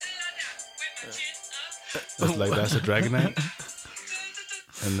That's a Dragonite.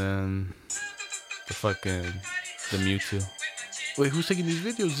 And then the Mewtwo. Wait, who's taking these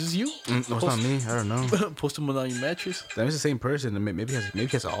videos? Is this you? No, it's not me. I don't know. Post them on your mattress. That is the same person. Maybe he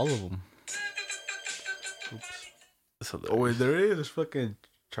has all of them. Oops. Oh wait, there is. There's fucking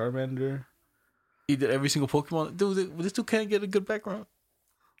Charmander. He did every single Pokemon. Dude, this dude can't get a good background.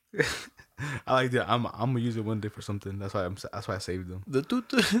 I like that. I'm gonna use it one day for something. That's why I saved them.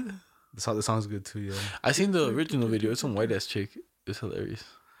 The song's good too. Yeah. I seen the original video. It's some white ass chick. It's hilarious.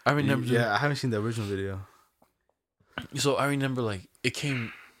 I remember. Yeah, I haven't seen the original video. So I remember like it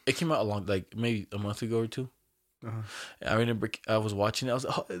came out maybe a month ago or two. Uh-huh. I remember I was watching it. I was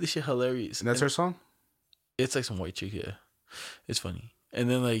like, oh, this shit hilarious. And that's her song? It's like some white chick, yeah. It's funny. And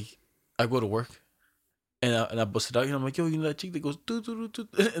then like I go to work and I bust it out. I'm like, yo, you know that chick that goes doo doo doo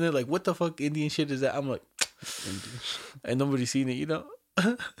doo, and they're like, what the fuck Indian shit is that? I'm like, and nobody's seen it, and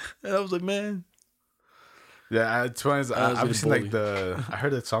I was like, man. Yeah, it's funny. I've seen I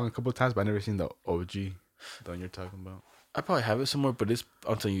heard that song a couple of times, but I never seen the OG. The one you're talking about. I probably have it somewhere, but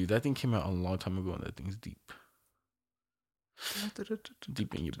I'm telling you, that thing came out a long time ago, and that thing's deep.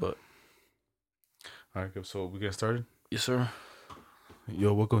 Deep in your butt. All right, so we get started? Yes, sir.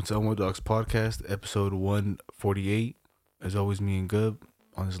 Yo, welcome to Unwell Dogs Podcast, episode 148. As always, me and Gub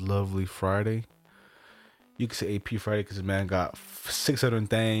on this lovely Friday. You can say AP Friday because the man got 600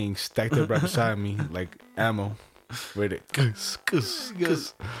 things stacked up right beside me, like ammo. Ready to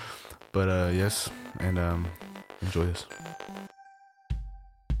But yes, and enjoy this.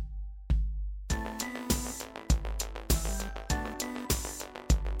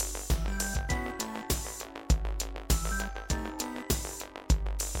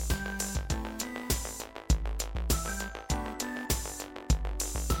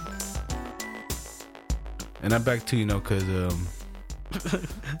 And I'm back to, because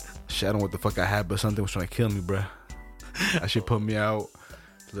shit, I don't know what the fuck I had, but something was trying to kill me, bruh. That shit put me out.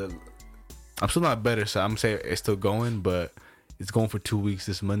 I'm still not better, so I'm saying it's still going, but it's going for 2 weeks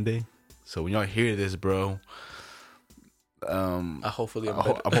this Monday. So when y'all hear this, bro, hopefully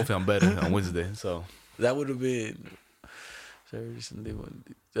I'm better on Wednesday. So that would have been Saturday, Sunday,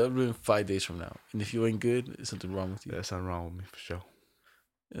 Monday. That would have been 5 days from now. And if you ain't good, there's something wrong with you. There's something wrong with me for sure.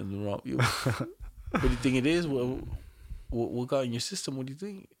 Something wrong with you. What do you think it is? What got in your system? What do you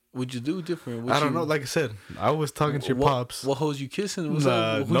think? What'd you do different? I don't know. Like I said, I was talking to your pops. What hoes you kissing? Who's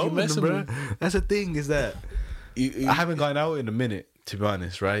you messing with? That's the thing is that I haven't gone out in a minute, to be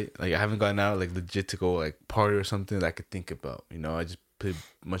honest, right? Like I haven't gone out like legit to go like party or something that I could think about. I just pretty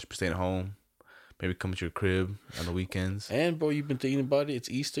much staying at home. Maybe come to your crib on the weekends. And bro, you've been thinking about it. It's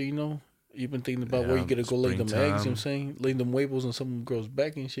Easter, You've been thinking about where you gotta go lay them eggs. You know what I'm saying? Lay them huevos on some girl's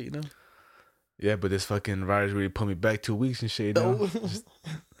back and shit. Yeah, but this fucking virus really put me back 2 weeks and shit.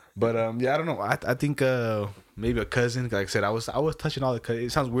 But yeah, I don't know. I think maybe a cousin. Like I said, I was touching all the cousins.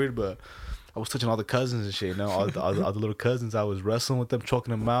 It sounds weird, but I was touching all the cousins and shit. All the little cousins. I was wrestling with them,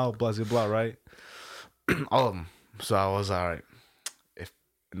 choking them out, blah blah blah. Right, all of them. So I was all right.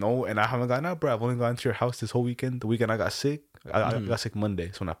 And I haven't gotten out, bro. I've only gone to your house this whole weekend. The weekend I got sick. I got sick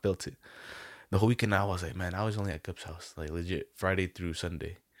Monday, so when I felt it. The whole weekend I was like, man, I was only at Cup's house, like legit Friday through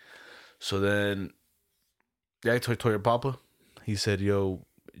Sunday. So then, yeah, I told your papa. He said, yo,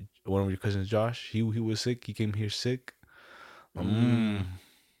 one of your cousins, Josh, he was sick. He came here sick. Like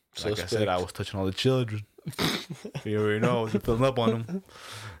I said, I was touching all the children. You already know, I was filling up on them.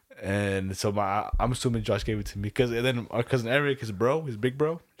 And so I'm assuming Josh gave it to me. Because then our cousin Eric, his big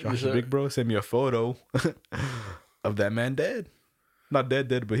bro, Josh's big bro, sent me a photo of that man dead. Not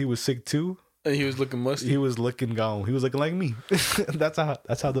dead, but he was sick too. And he was looking musty. He was looking gone. He was looking like me. That's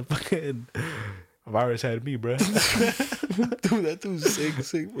how the fucking virus had me, bro. Dude, that dude's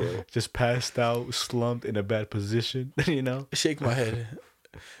sick, bro. Just passed out, slumped in a bad position, Shake my head.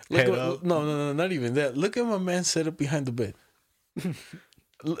 Up. No, not even that. Look at my man set up behind the bed.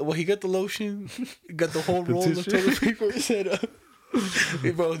 Well, he got the lotion, got the whole roll of toilet paper set up. Hey,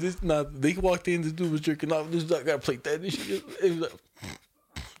 bro, they walked in, this dude was jerking off. This dude got plate that and shit. It was like,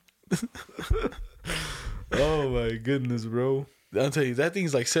 oh my goodness, bro. I'll tell you, that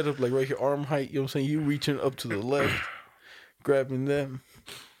thing's like set up like right here, arm height. You know what I'm saying? You reaching up to the left, grabbing them.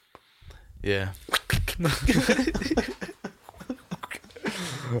 Yeah.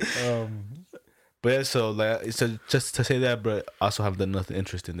 But yeah, so just to say that, but I also haven't done nothing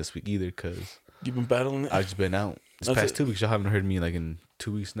interesting this week either, because you've been battling it. I've just been out this past 2 weeks. Y'all haven't heard me like in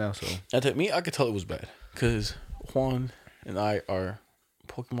 2 weeks now, so I could tell it was bad because Juan and I are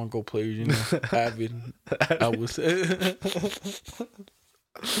Pokemon Go players, avid. I was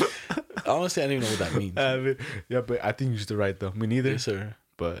honestly, I don't even know what that means. Avid. Yeah, but I think you're just right though. Me neither. Yes, sir.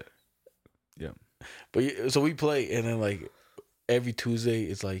 But Yeah. But so we play, and then like every Tuesday,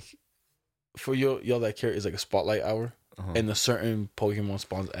 it's like for y'all that care, is like a spotlight hour, and a certain Pokemon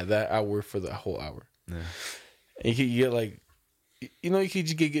spawns at that hour for the whole hour. Yeah. And you get like, you know, you could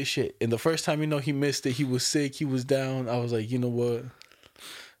just get shit. And the first time, you know, he missed it. He was sick. He was down. I was like, you know what?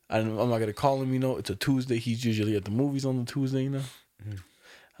 I'm not gonna call him. You know, it's a Tuesday. He's usually at the movies on the Tuesday. You know. Mm-hmm.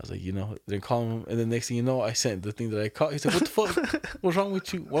 I was like, you know, then call him, and the next thing you know, I sent the thing that I called. He said, "What the fuck? What's wrong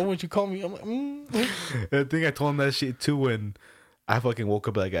with you? Why won't you call me?" I'm like, I think I told him that shit too when I fucking woke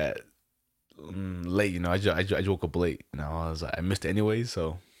up like at late. You know, I just woke up late. You know, I was like, I missed it anyway.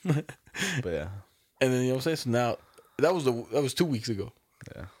 So, but yeah. And then you know what I'm saying. So now that was 2 weeks ago.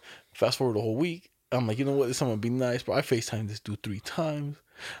 Yeah. Fast forward the whole week. I'm like, you know what? This time I'm gonna be nice, bro. I FaceTime this dude 3 times.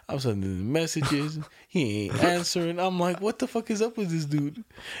 I'm sending him messages. He ain't answering. I'm like, what the fuck is up with this dude?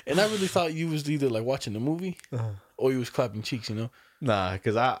 And I really thought you was either like watching the movie or you was clapping cheeks, you know? Nah,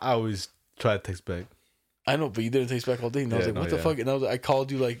 because I always try to text back. I know, but you didn't text back all day. And I was like, what the fuck? And I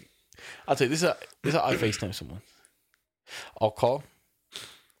called you like, I'll tell you, this is how I FaceTime someone. I'll call,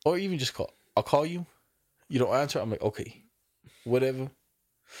 or even just call. I'll call you. You don't answer. I'm like, okay, whatever.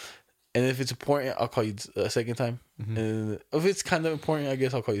 And if it's important, I'll call you a second time. Mm-hmm. And if it's kind of important, I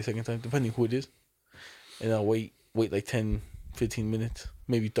guess I'll call you a second time, depending who it is. And I'll wait like 10, 15 minutes,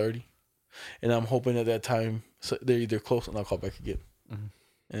 maybe 30. And I'm hoping at that time so they're either close and I'll call back again. Mm-hmm.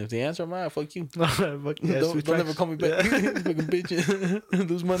 And if they answer, I'm like, fuck you. Don't ever call me back. Fucking bitch.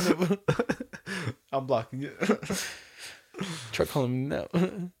 Lose my number. I'm blocking you. Try calling me now.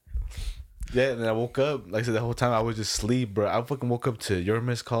 Yeah, and then I woke up. Like I said, the whole time I was just asleep, bro. I fucking woke up to your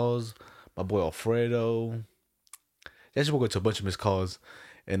missed calls, my boy Alfredo. I just woke up to a bunch of missed calls,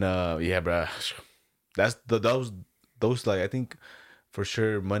 and yeah, bro. That's those like I think for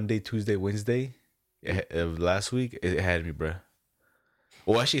sure Monday, Tuesday, Wednesday of last week it had me, bro.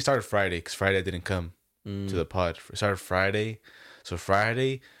 Well, actually, it started Friday because Friday I didn't come to the pod. It started Friday, so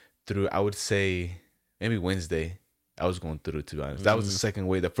Friday through I would say maybe Wednesday. I was going through it, to be honest. That was the second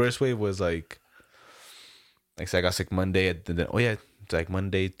wave. The first wave was like I said, I got sick Monday. And then, it's like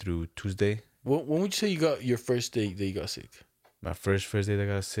Monday through Tuesday. When would you say you got your first day that you got sick? My first day that I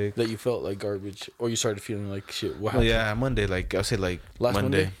got sick. That you felt like garbage, or you started feeling like shit. What happened? Yeah, Monday. Like I said, like last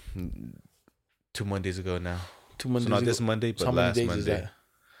Monday. 2 Mondays ago now. 2 Mondays. So not this Monday, but so last days Monday. Is that?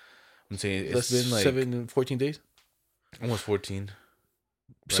 I'm saying it's been like 14 days. Almost 14.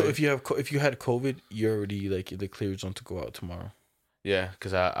 Right? So if you had COVID, you're already like in the clear zone to go out tomorrow. Yeah,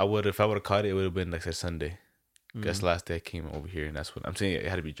 because I would, if I would have caught it, it would have been like say Sunday. That's last day I came over here, and that's what I'm saying. It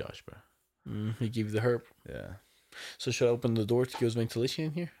had to be Josh, bro. He gave you the herb. Yeah. So should I open the door to give us ventilation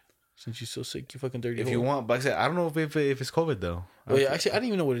in here? Since you're so sick, you fucking dirty. If you want, but like I said, I don't know if it's COVID though. Oh yeah, actually, I didn't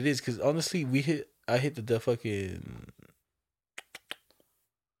even know what it is because honestly, I hit the fucking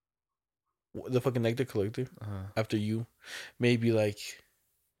nectar collector after you, maybe like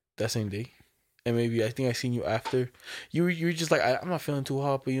that same day, and maybe I think I seen you after. You were just like I'm not feeling too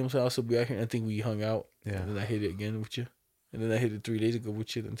hot, but you know what I'm saying. I'll still be out here. And I think we hung out. Yeah. And then I hit it again with you, and then I hit it 3 days ago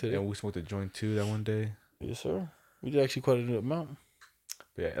with you. And today. Yeah, we smoked a joint too that one day. Yes, sir. We did actually quite a amount.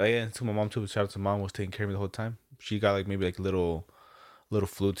 But yeah, and to my mom too. Shout out to mom, was taking care of me the whole time. She got like maybe like little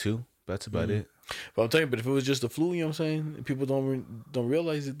flu too. But that's about it. But I'm telling you, but if it was just the flu, you know what I'm saying? People don't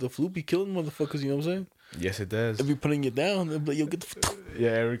realize that the flu be killing motherfuckers, you know what I'm saying? Yes, it does. It be putting it down. They'll be like, yo, get the Yeah,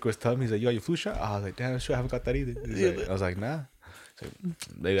 Eric was telling me, he's like, you got your flu shot? I was like, damn, sure, I haven't got that either. Like, I was like, nah. So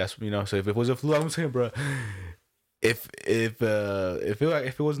maybe that's, you know, so if it was a flu, I'm saying, bro, if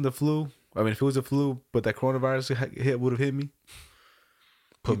it wasn't the flu, I mean, if it was a flu, but that coronavirus would have hit me,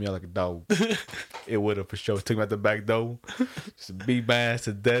 put me out like a dog. It would have for sure. Took me out the back door, just beat my ass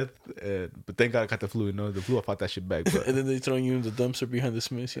to death. But thank God I got the flu. You know, the flu, I fought that shit back. But. And then they throwing you in the dumpster behind the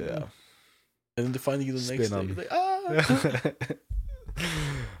Smiths. You know? And then they find you the next day. You're like, ah.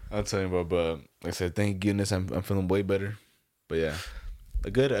 I'm telling you, bro. But like I said, thank goodness I'm feeling way better. But yeah,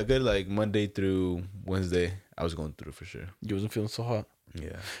 a good like Monday through Wednesday, I was going through for sure. You wasn't feeling so hot.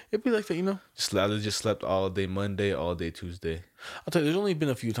 Yeah, it'd be like that, you know. I just slept all day Monday, all day Tuesday. I'll tell you, there's only been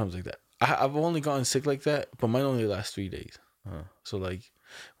a few times like that. I've only gotten sick like that, but mine only lasts 3 days. So like,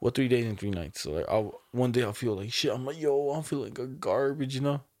 3 days and 3 nights. So like, one day I'll feel like shit. I'm like, yo, I'm feeling like garbage, you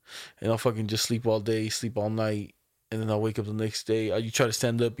know. And I'll fucking just sleep all day, sleep all night, and then I'll wake up the next day. You try to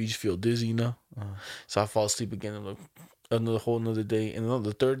stand up, you just feel dizzy, you know. So I fall asleep again, and like another day, and then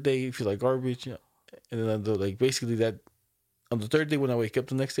the third day you feel like garbage, you know. And then like basically that. On the third day when I wake up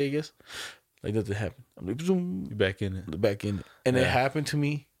the next day, I guess, like nothing happened. I'm like, zoom, you're back in it. Back in it. And it happened to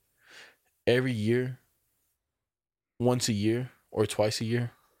me every year, once a year or twice a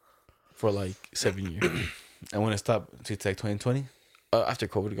year for like 7 years. And when it stopped, it's like 2020? After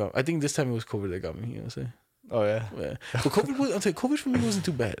COVID got, I think this time it was COVID that got me. You know what I'm saying? Oh yeah. Yeah. But COVID was, I'll tell you, COVID for me wasn't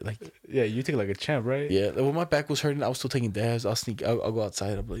too bad. Like, Yeah, you take like a champ, right? yeah, like when my back was hurting, I was still taking dabs. I'll sneak. I'll go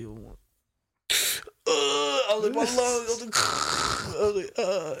outside. I'll be like, yo, I'll like my lungs.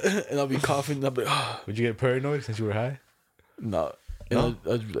 And I'll be coughing. I'll be like, Would you get paranoid since you were high? no. And No?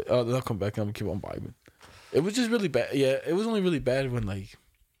 I'll be like, then I'll come back and I'm gonna keep on vibing. It was just really bad. Yeah, it was only really bad when like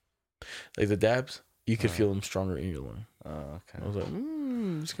the dabs, you could feel them stronger in your lung. Oh, okay. I was like,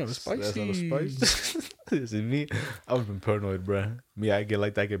 it's kind of spicy. That's not a spice. See me, I've been paranoid, bruh. Me, I get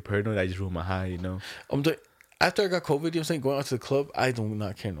like that. I get paranoid. I just ruin my high, you know. After I got COVID, you know what I'm saying, going out to the club, I do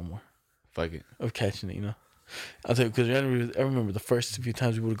not care no more Fuck it. of catching it, you know. I'll tell you, because I remember the first few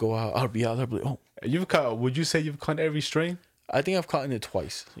times we would go out, I'd be out there, I'd be like, oh. You've caught. Would you say you've caught every strain? I think I've caught it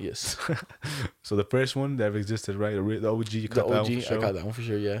twice, yes. So the first one that ever existed, right? The OG, you The caught that OG, one for sure? I got that one for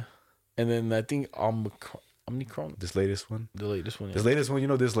sure, yeah. And then I think Omicron, This latest one. the latest one. Yeah. This latest one, you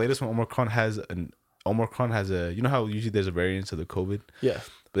know, Omicron has a, you know how usually there's a variant of the COVID, Yeah.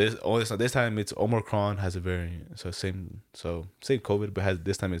 but this time it's Omicron has a variant. So same COVID, but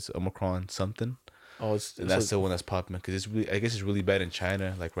this time it's Omicron something. Oh, And that's the one that's popping because it's really, I guess it's really bad in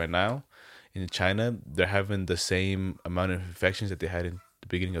China. Like right now, in China, they're having the same amount of infections that they had in the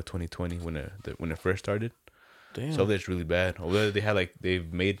beginning of 2020 when it first started. Damn. So that's really bad. Over there, they had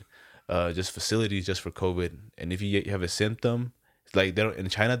they've made just facilities just for COVID, and if you have a symptom, like they don't in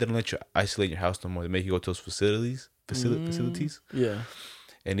China, they don't let you isolate in your house no more. They make you go to those facilities, Yeah.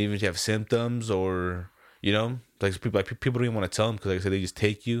 and even if you have symptoms or you know, people don't even want to tell them because like I said, they just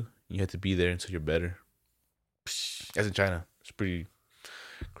take you. You have to be there until you're better. As in China, it's pretty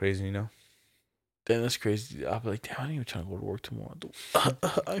crazy, you know. Damn, that's crazy. I'll be like, damn, I ain't even trying to go to work tomorrow.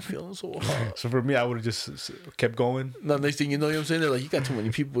 I'm feeling so hot. So for me, I would have just kept going. Now, next thing you know, what I'm saying? They're like, you got too many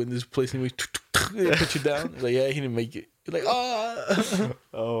people in this place. Anyway, they put you down. Like, yeah, he didn't make it. You're like,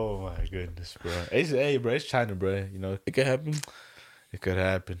 Oh my goodness, bro. It's China, bro. You know, it could happen. it could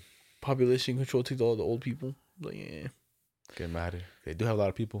happen. Population control takes all the old people. Like, yeah. Get matter. They do have a lot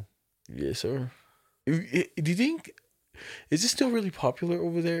of people. Yes, sir. Do you think, is it still really popular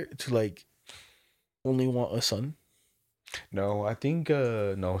over there to like only want a son? No, I think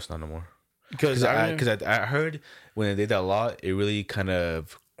no, it's not no more. Because I heard when they did that a lot, it really kind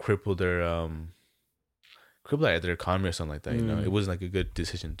of crippled their economy or something like that. You know, it wasn't like a good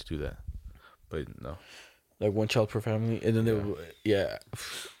decision to do that. But no, like one child per family, and then they were, yeah,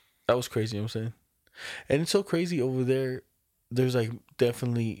 that was crazy. You know what I'm saying? And it's so crazy over there. There's like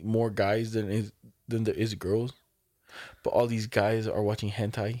definitely more guys than there is girls, but all these guys are watching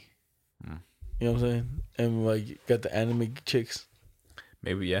hentai. You know what I'm saying? And like got the anime chicks.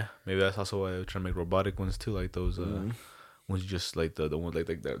 maybe that's also why they're trying to make robotic ones too, like those ones you just like the ones like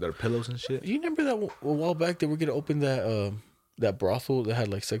their pillows and shit. You remember that a while back they were gonna open that brothel that had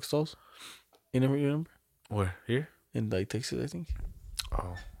like sex dolls? You remember? Where here In like Texas, I think.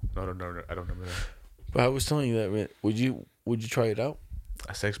 Oh no, I don't remember that. But I was telling you that, man. Would you try it out?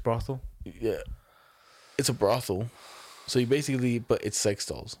 A sex brothel? Yeah, it's a brothel. So you basically, but it's sex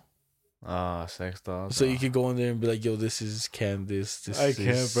dolls. Sex dolls. So you could go in there and be like, "Yo, this is Candace." I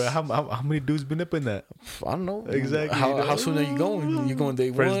can't, bro. How many dudes been up in that? I don't know Exactly. How soon are you going? You going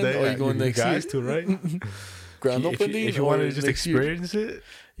day First one day, or you going next guys year? too, right? Grand opening. If you want or to just next year? experience it,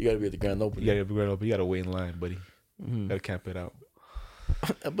 you gotta be at the grand opening. you gotta wait in line, buddy. Gotta camp it out.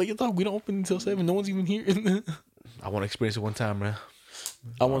 But you thought we don't open until 7. No one's even here. I want to experience it one time, man.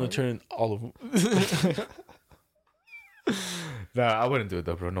 I want to turn all of them. Nah, I wouldn't do it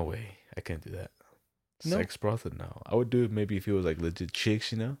though, bro. No way. I can't do that. No? Sex brothel, no. I would do it maybe if it was like legit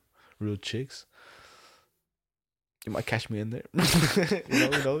chicks, you know, real chicks. You might catch me in there. You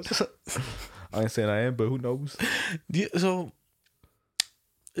know, who knows? I ain't saying I am, but who knows? So,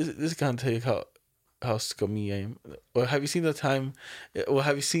 this kind of tell you how scummy I am. Or have you seen the time? Well,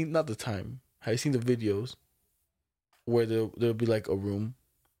 have you seen not the time? Have you seen the videos where there'll be like a room,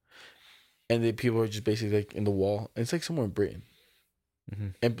 and the people are just basically like in the wall. And it's like somewhere in Britain,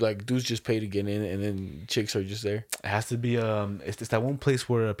 and like dudes just pay to get in, and then chicks are just there. It has to be it's that one place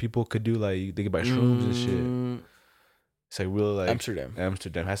where people could do like they could buy shrooms and shit. It's like real like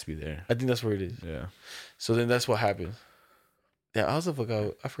Amsterdam has to be there. I think that's where it is. Yeah. So then that's what happens. Yeah, I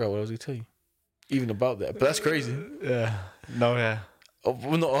forgot what I was gonna tell you, even about that. But that's crazy. Yeah. No. Yeah. Oh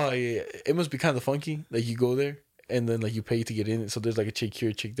well, no. Oh yeah. It must be kind of funky. Like you go there and then like you pay to get in. So there's like a chick here,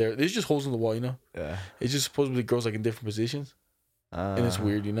 a chick there. There's just holes in the wall, you know. Yeah. It's just supposedly girls like in different positions. And it's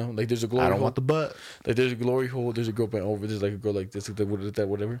weird, you know. Like there's a glory. I don't hole. want the butt. Like there's a glory hole. There's a girl bent over. There's like a girl like this, like that,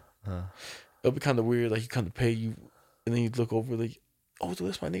 whatever. It'll be kind of weird. Like you kind of pay you, and then you look over like, oh, so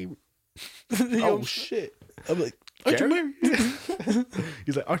that's my neighbor. Oh shit! I'm like, aren't you married?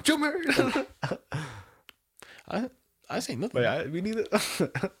 He's like, aren't you married? I say nothing. But yeah, me neither.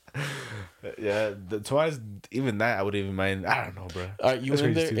 Yeah, twice, even that I wouldn't even mind. I don't know, bro. All right, you That's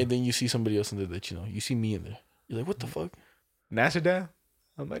in crazy there, too. and then you see somebody else in there that you know. You see me in there. You're like, what the fuck? Amsterdam.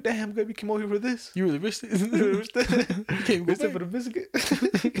 I'm like, damn, good, we came over here for this. You really risked it. You can't go Risked it back. for the biscuit.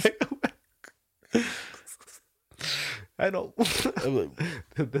 Can't go back. I know. I'm like,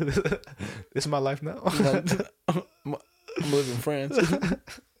 This is my life now. I'm living in France.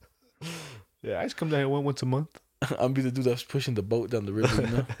 Yeah, I just come down here once a month. I'm be the dude that's pushing the boat down the river, you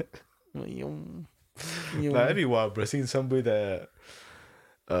know. Like, Nah, that'd be wild, bro. Seeing somebody that,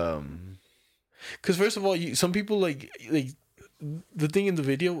 Because first of all, some people like the thing in the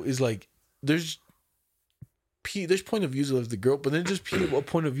video is like there's point of views of the girl, but then just a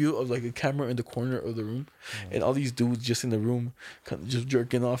point of view of like a camera in the corner of the room, and all these dudes just in the room, kind of just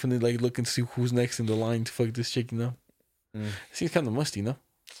jerking off, and then like looking to see who's next in the line to fuck this chick, you know. It seems kind of musty, you know.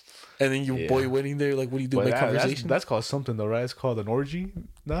 And then your boy waiting there, like, what do you do? but Make conversation. that's called something though, right? It's called an orgy,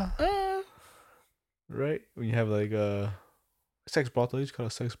 nah? Right? When you have like sex brothel, you just call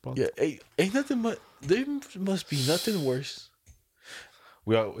it sex brothel. Yeah, ain't nothing but there must be nothing worse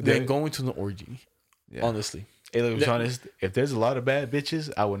Than than going to an orgy. Yeah. Honestly. Hey, look, to be honest, if there's a lot of bad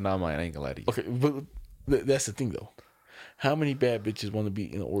bitches, I would not mind. I ain't gonna lie to you. Okay, but that's the thing though. How many bad bitches want to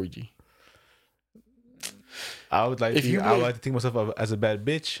be in an orgy? I would like If to. you I would like- like to think myself as a bad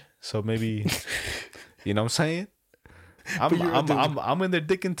bitch. So maybe, you know what I'm saying? I'm in there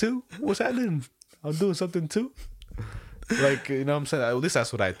dicking too. What's happening? I'm doing something too. Like, you know what I'm saying? At least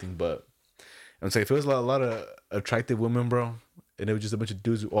that's what I think. But I'm saying if it was a lot of attractive women, bro, and it was just a bunch of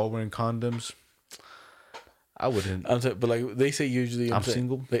dudes all wearing condoms, I wouldn't. I'm saying, but like they say usually, I'm saying,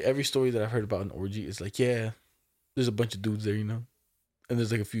 single. Like every story that I've heard about an orgy is like, yeah, there's a bunch of dudes there, you know, and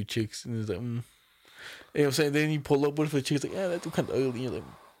there's like a few chicks, and it's like, You know what I'm saying? Then you pull up with a chick's like, yeah, that dude kind of ugly.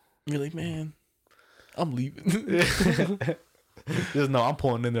 You're like, man, I'm leaving. Just no, I'm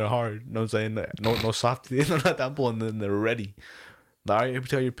pulling in there hard. You know what I'm saying? No soft. I'm pulling in there ready. All right, every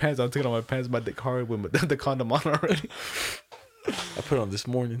time your pants, I'm taking off my pants, my dick hard with the condom on already. I put it on this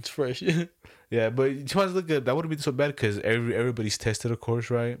morning. It's fresh. Yeah, but you want to look at that wouldn't be so bad because everybody's tested, of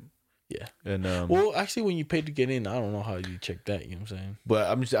course, right? Yeah. And Well, actually, when you pay to get in, I don't know how you check that. You know what I'm saying? but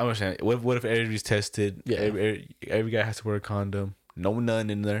I'm just saying, what if everybody's tested? Yeah. Every guy has to wear a condom. No none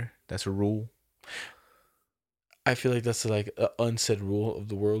in there. That's a rule. I feel like that's like an unsaid rule of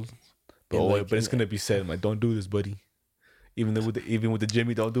the world. But it's gonna be said. I'm like, don't do this, buddy. Even with the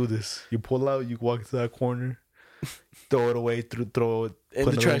Jimmy, don't do this. You pull out, you walk to that corner, throw it away, throw it, In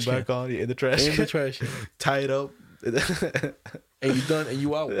put the the trash back on, in the trash, In the trash. tie it up. And you done, and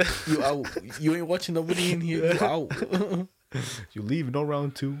you out. You out. You ain't watching nobody in here. You out. You leave, no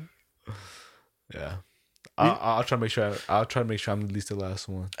round two. Yeah, I'll try to make sure. I'll try to make sure I'm at least the last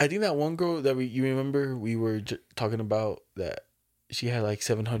one. I think that one girl that you remember we were talking about that she had like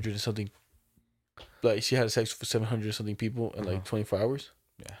 700 and something. Like she had sex with 700 and something people in like 24 hours.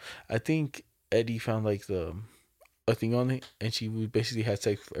 Yeah. I think Eddie found like a thing on it, and she basically had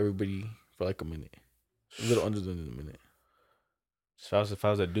sex with everybody for like a minute, a little under than a minute. So if I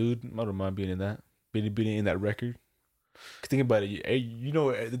was a dude, I don't mind being in that, being in that record. 'Cause think about it, you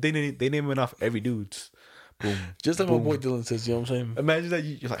know they naming off every dude's. Boom. Just like Boom. my boy Dylan says, you know what I'm saying? Imagine that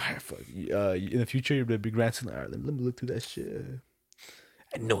you're like, "Ah, fuck. In the future you're gonna be grandson. All right, let me look through that shit.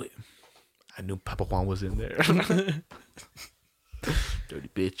 I know it. I knew Papa Juan was in there. Dirty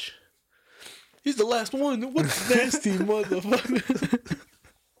bitch. He's the last one. What's nasty motherfucker?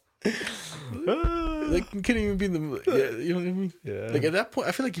 Like you can't even be in the you know what I mean? Yeah. Like at that point,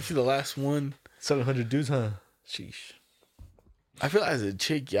 I feel like if you're the last one, 700 dudes, huh? Sheesh. I feel like as a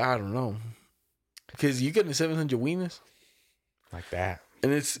chick, yeah, I don't know, because you're getting 700 wieners, Like that.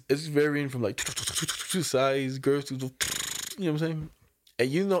 and it's varying from like size, girls to you know what I'm saying, and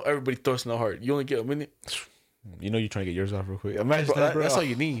you know everybody thrusting out hard. You only get a minute. You know you're trying to get yours off real quick. Imagine Bro, that, bro. that's all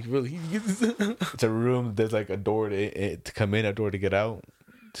you need, really. It's a room. There's like a door to come in, a door to get out.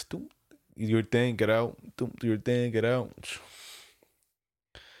 Just do your thing, get out. Do your thing, get out.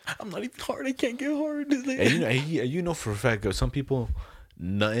 I'm not even hard. I can't get hard. And you know for a fact that some people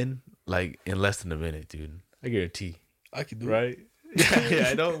nothing like in less than a minute, dude. I guarantee. I can do it. Right? Yeah,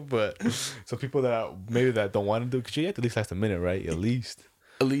 I know. But some people that maybe that don't want to do because you have to at least last a minute, right? At least.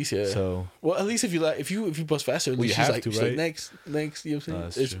 At least, yeah. So Well, at least if you bust faster, at Well, least you she's have like, to, she's like right? next. You know what I'm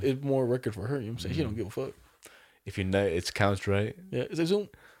that's saying? true. It's more record for her. You know what I'm saying? She don't give a fuck. if you're not, it counts, right? Yeah, it's like Zoom.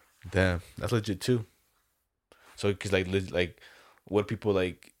 Damn, that's legit too. So, because like, what people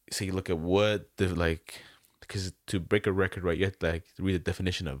like say, you look at what the like, because to break a record, right, you have to like read the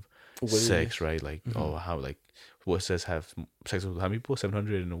definition of What it sex, is. right? Like, Mhm. oh, how like what says have sex with how many people?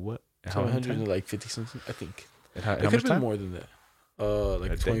 700 and what? And how many 700 and times? like 50 something, I think. And how It could much have been time? more than that. A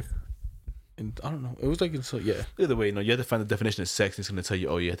Like day? 20. And I don't know. It was like in so yeah. Either way, you have to find the definition of sex. It's gonna tell you,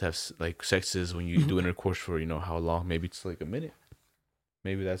 oh, you have to have like sex is when you do intercourse for how long? Maybe it's like a minute.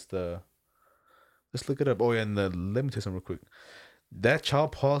 Maybe that's the. Let's look it up. Oh yeah, and let me tell you something real quick. That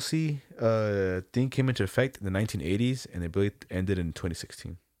child policy thing came into effect in the 1980s, and it really ended in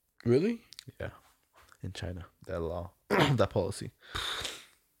 2016. Really? Yeah, in China, that law, that policy.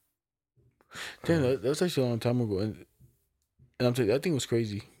 Damn, that was actually a long time ago, and I'm saying that thing was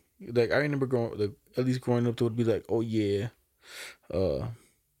crazy. Like I remember at least growing up, they would be like, "Oh yeah, uh,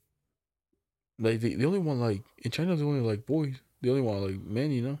 like they only want like in China they only like boys. They only want like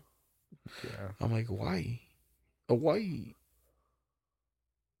men, you know." Yeah. I'm like, why? Why?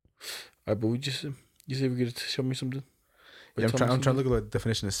 Alright, but we just you say we get to show me something. Or Yeah, tell me I'm trying to something? look at the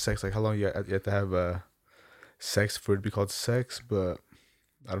definition of sex, like how long you have to have sex for it to be called sex, but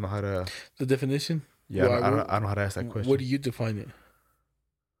I don't know how to. The definition. Yeah, Why, I don't know how to ask that question. What do you define it?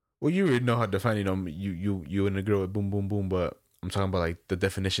 Well, you already know how to define, you and a girl with boom, boom, boom, but I'm talking about like the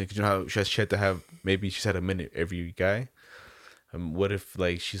definition. Cause you know how she had to have, maybe she said a minute every guy. What if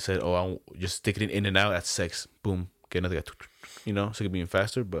like she said, oh, I'll just stick it in and out, that's sex. Boom, get another guy, so it could be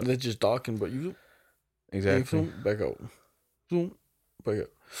faster, but. That's just talking, but you Exactly. back out. Zoom, back out.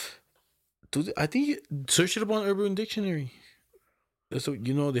 I think search it up on Urban Dictionary. That's what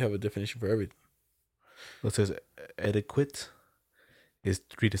they have a definition for everything. It says adequate is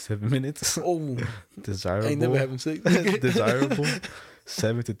 3 to 7 minutes. Oh, Desirable. I ain't never having sex. Desirable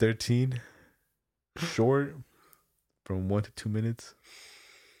 7 to 13. Short from 1 to 2 minutes.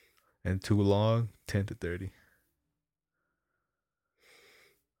 And too long 10 to 30.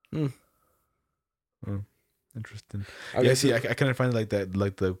 Interesting. I couldn't find like that,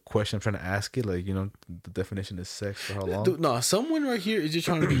 like the question I'm trying to ask it, like the definition of sex for how long. Dude, nah, someone right here is just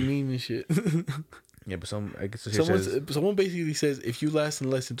trying to be mean and shit. Yeah, but I guess someone basically says if you last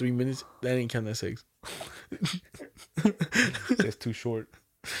in less than 3 minutes, that ain't count as sex. It's too short.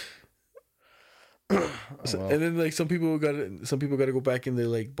 And then like some people got to go back in their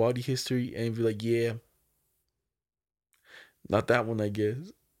like body history and be like, yeah, not that one, I guess.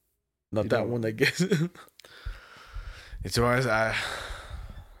 Not that one, I guess. It's always I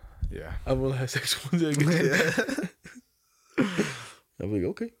will have sex once, I guess. I'm like,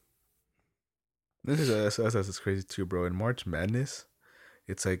 okay. That's crazy too, bro. In March Madness,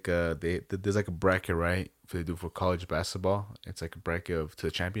 it's like there's like a bracket, right? They do for college basketball. It's like a bracket to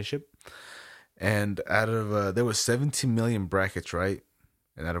the championship, and out of there was 17 million brackets, right?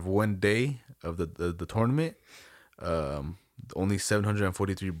 And out of one day of the tournament, only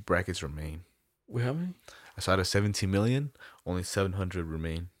 743 brackets remain. Wait, how many? So out of 17 million, only 700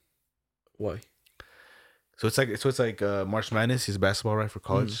 remain. Why? So it's like March Madness is basketball, right, for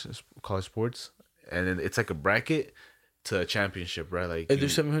college sports, and then it's like a bracket to a championship, right? Like, and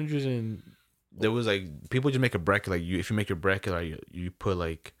there's 700 and there was like people just make a bracket, like if you make your bracket, like you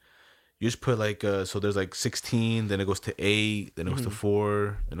just put like so there's like 16, then it goes to 8, then it goes to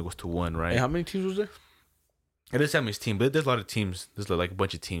 4, then it goes to 1, right? And how many teams was there? It doesn't have many teams, but there's a lot of teams. There's like a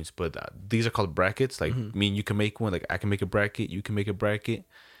bunch of teams, but these are called brackets. Like, you can make one. Like, I can make a bracket. You can make a bracket,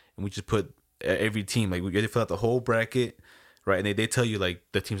 and we just put every team. Like, we get to fill out the whole bracket, right? And they tell you like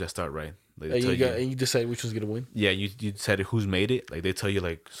the teams that start, right? Like, and you decide which one's gonna win. Yeah, you decided who's made it. Like, they tell you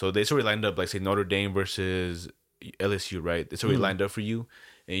like, so they already lined up. Like, say Notre Dame versus LSU, right? It's already lined up for you,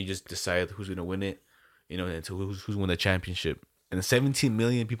 and you just decide who's gonna win it. And so who's won the championship. And 17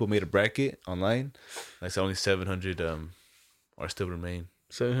 million people made a bracket online. Like, so only 700 are still remain.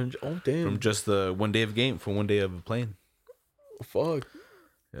 700. Oh damn! From just the one day of game, from one day of playing. Fuck.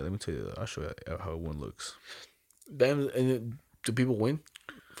 Yeah, let me tell you. I'll show you how one looks. Damn. And do people win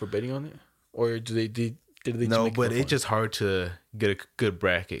for betting on it, or do they did they? No, but it's just hard to get a good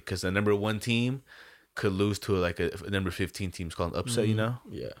bracket because the number 1 team could lose to like a number 15 team. It's called an upset,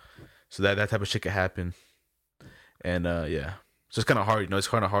 Yeah. So that type of shit could happen, and yeah. So it's kind of hard, it's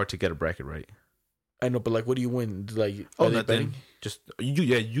kind of hard to get a bracket right. I know, but like, what do you win? Like, nothing. Betting? Just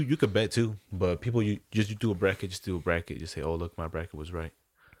you could bet too, but people you do a bracket, just say, oh look, my bracket was right.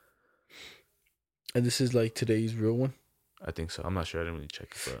 And this is like today's real one. I think so. I'm not sure. I didn't really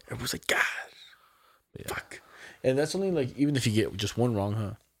check it, but it was like, God, fuck. And that's only like even if you get just one wrong,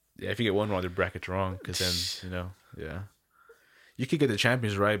 huh? Yeah, if you get one wrong, the bracket's wrong, because then yeah, you could get the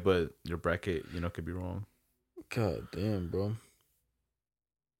champions right, but your bracket could be wrong. God damn, bro.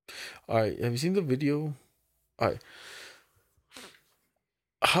 All right, have you seen the video? All right.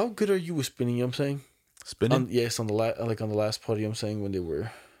 How good are you with spinning? You know what I'm saying? Spinning? Yes, on the last part, you know what I'm saying, when we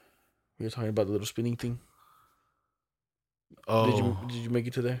were talking about the little spinning thing. Oh, Did you make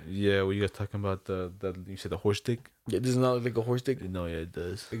it to there? yeah. Were you guys talking about the you said the horse stick? Yeah, does it not look like a horse stick? No, yeah, it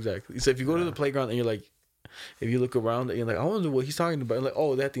does. Exactly. So if you go to the playground and you're like, if you look around and you're like, I wonder what he's talking about. You're like,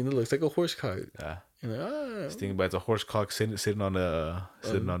 oh, that thing that looks like a horse cock. Yeah. You're like, ah. Just thinking about it's a horse cock sitting on a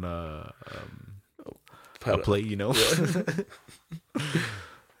plate, you know. Yeah.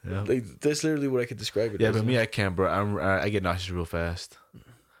 Yeah. Like that's literally what I could describe it. Yeah, as. but me, I can't, bro. I get nauseous real fast.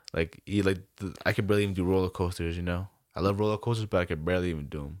 Like, I can barely even do roller coasters. You know, I love roller coasters, but I can barely even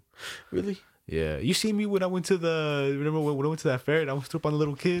do them. Really? Yeah, you see me when I went to remember when I went to that fair and I was up on the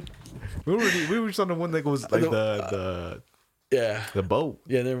little kid. We were just on the one that goes like Yeah. the boat.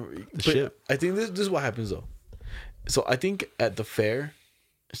 Yeah, The ship. I think this is what happens though. So I think at the fair,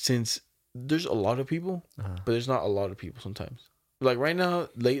 since there's a lot of people, but there's not a lot of people sometimes. Like right now,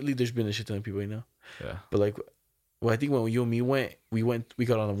 lately, there's been a shit ton of people right now. Yeah. But like, well, I think when you and me went, we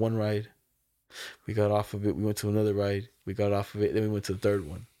got on one ride, we got off of it, we went to another ride, we got off of it, then we went to the third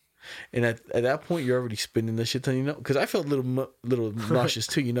one. And at that point, you're already spinning the shit ton, you know, because I felt a little nauseous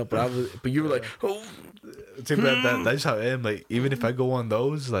too, you know. But you were like, oh, See, that's just how I am. Like, even if I go on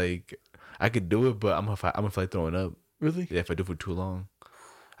those, like, I could do it, but I'm gonna feel like throwing up. really? Yeah, if I do it for too long,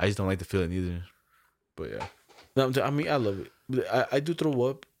 I just don't like the feeling either. But yeah, No, I mean, I love it. But I do throw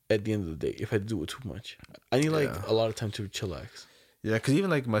up at the end of the day if I do it too much. I need like a lot of time to chillax. yeah, because even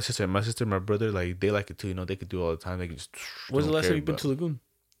like my sister, my brother, like they like it too. You know, they could do it all the time. They can just. When's the don't last time care, you've been but to Lagoon?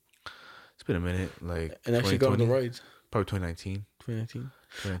 It's been a minute, like And actually got on the 2020, rides? probably 2019. 2019.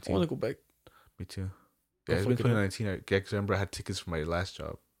 I 2019. want to go back. Me too. Go Yeah, it's been fuck it up. 2019. Yeah, because I remember I had tickets for my last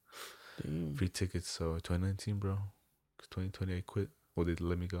job, Damn. free tickets. So 2019, bro. Because 2020 I quit. Well, they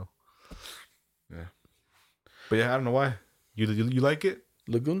let me go. Yeah, but yeah, I don't know why. You like it?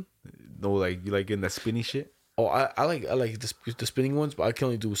 Lagoon? No, like you like getting that spinny shit. Oh, I like the spinning ones, but I can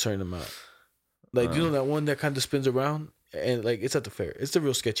only do a certain amount. Like, you know that one that kind of spins around, and like it's at the fair. It's the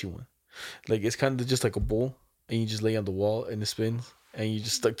real sketchy one. Like it's kind of just like a bowl, and you just lay on the wall, and it spins, and you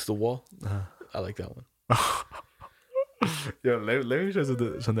just stuck to the wall. I like that one. Yo, let me show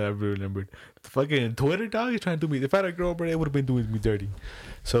something I really remembered. The fucking Twitter dog is trying to do me. If I had a girl, bro, it would have been doing me dirty.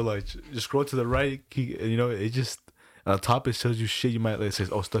 So like, just scroll to the right. You know, it just on top it shows you shit you might like. It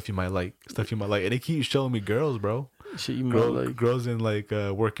says, oh, stuff you might like, and it keeps showing me girls, bro. Shit, you might like. Girls in like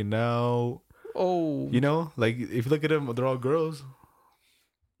working out. Oh, You know, like if you look at them, they're all girls.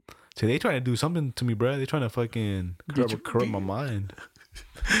 So they trying to do something to me, bro. They trying to fucking corrupt my mind.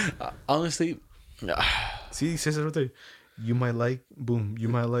 honestly, See, it says it right there. You might like, boom. You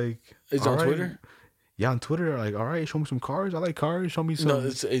might like. it's all on right. Twitter. Yeah, on Twitter, like, all right, show me some cars. I like cars. Show me some. No,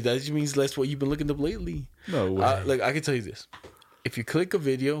 that just means that's what you've been looking up lately. No way. Like I can tell you this: if you click a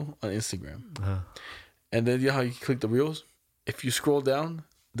video on Instagram, and then you know how you click the reels, if you scroll down,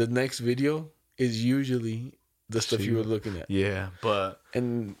 the next video is usually the stuff you were looking at. Yeah, but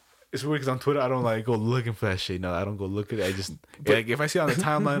And it's weird because on Twitter, I don't like go looking for that shit. No, I don't go look at it. I just like if I see it on the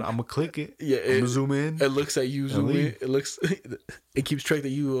timeline, I'm gonna click it. yeah, I'm gonna zoom in. It looks at you zoom in. leave. It looks. It keeps track that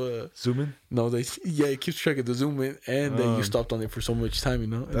you. Zoom in. No, it keeps track of the zoom in, and then you stopped on it for so much time. You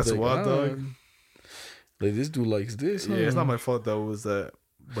know, It's That's like, wild, dog. Like this dude likes this. Yeah, it's not my fault though. It was a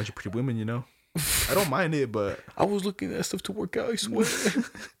bunch of pretty women, you know. I don't mind it, but I was looking at stuff to work out. I swear.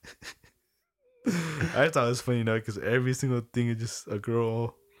 I thought it was funny, you know, because every single thing is just a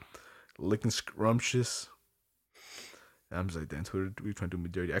girl looking scrumptious. And I'm just like, damn, Twitter, we trying to do me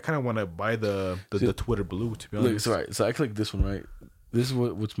dirty. I kind of want to buy the Twitter blue, to be Look, honest. it's right. So I clicked this one, right? This is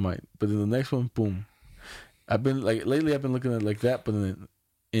what's mine. But then the next one, boom. I've been like lately. I've been looking at it like that. But then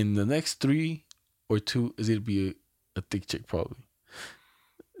in the next 3 or 2 is it'll be a thick chick probably.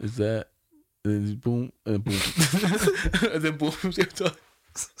 Is that? And then boom and boom and then boom.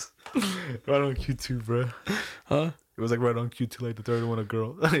 Right on Q2, bro. Huh? It was like right on Q2, like the third one, a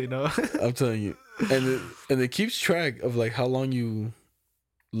girl, you know? I'm telling you, and it keeps track of like how long you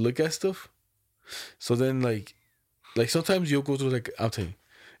look at stuff. So then like sometimes you'll go through like I'll tell you,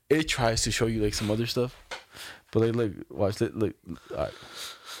 it tries to show you like some other stuff, but like watch it like all right.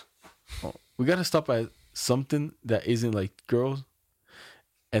 Oh, we gotta stop at something that isn't like girls,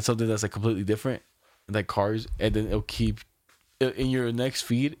 and something that's like completely different, like cars, and then it'll keep in your next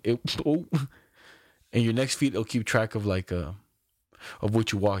feed. In your next feed, it'll keep track of like of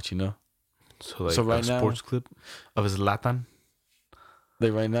what you watch, you know. So like So right a now- sports clip of his Zlatan.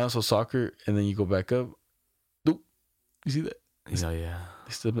 Like right now, so soccer, and then you go back up. Doop. You see that? Yeah.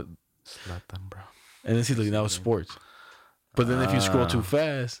 It's still, Zlatan, bro. and then see like now it's sports. But then if you scroll too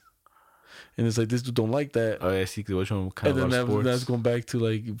fast, and it's like this dude don't like that, Oh, yeah, see, which one kind and of then sports? that's going back to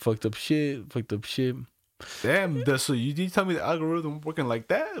like fucked up shit. Damn, so you tell me the algorithm working like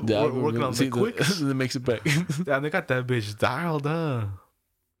that? The Working on the quicks? that makes it back. Damn, they got that bitch dialed up.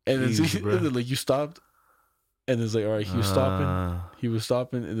 And then, Jeez, and bro. then like you stopped, and it's like, all right, he was stopping. He was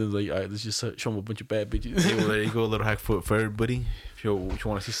stopping, and then like, all right, let's just show him a bunch of bad bitches. Hey, well, there you go, a little hack for everybody. If you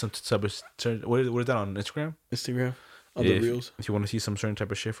want to see some type of what is that on Instagram? Instagram on the reels. If you want to see some certain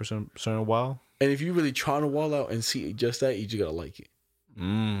type of shit for some certain while, and if you really trying to wall out and see just that, you just gotta like it.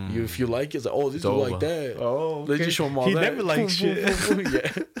 If you like it, it's like, oh, this is like that. Oh, okay. Let's just show him all he that. He never liked shit.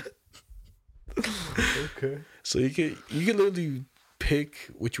 Yeah. Okay. So you can literally pick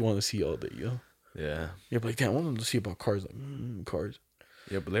what you want to see all day, yo. Yeah. Yeah, but like, damn, I want to see about cars. Like, cars.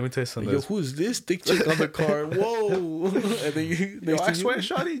 Yeah, but let me tell you something. Like, yo, who is this thick chick on the car? Whoa. And then you, I swear,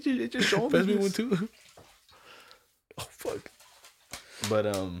 shawty, it just showed me one too. Oh, fuck. But,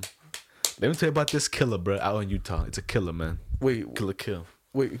 let me tell you about this killer, bro, out in Utah. It's a killer, man. Wait. Killer kill.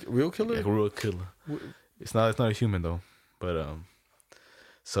 Wait, real killer? Yeah, real killer. It's not a human, though. But,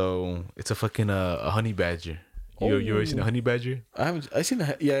 so, it's a fucking, a honey badger. You ever seen a honey badger? I seen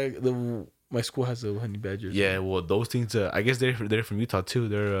my school has a honey badger. Yeah, well, those things. I guess they're from Utah too.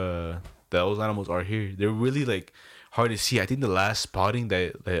 Those animals are here. They're really like hard to see. I think the last spotting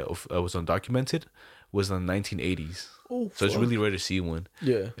that was undocumented was in the 1980s. Oh, so it's really rare to see one.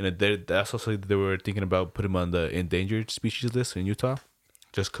 Yeah, and that's also they were thinking about putting them on the endangered species list in Utah,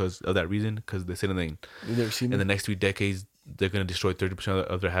 just because of that reason. Because they said in the next 3 decades they're gonna destroy 30%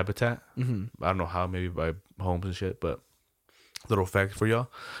 of their habitat. Mm-hmm. I don't know how, maybe by homes and shit, but little fact for y'all.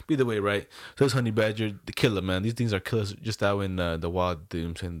 But either way, right? So this honey badger, the killer, man. These things are killers just out in the wild. You know what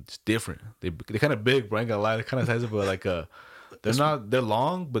I'm saying? It's different. They're kind of big, bro. I ain't gonna lie. They're kind of size of like a. They're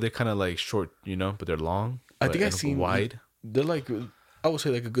long, but they're kind of like short, you know. But they're long. I think I've seen wide. They're like, I would say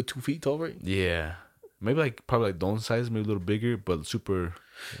like a good 2 feet tall, right? Yeah, maybe probably like Don size, maybe a little bigger, but super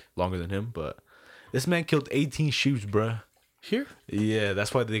longer than him. But this man killed 18 sheep, bruh. Here? Yeah,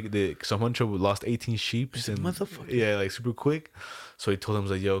 that's why some hunter lost 18 sheep. And motherfucker. Yeah, like super quick. So he told him,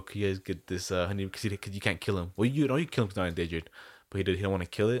 like, yo, can you guys get this honey? Because you can't kill him. Well, you kill him because he's not endangered. But he didn't want to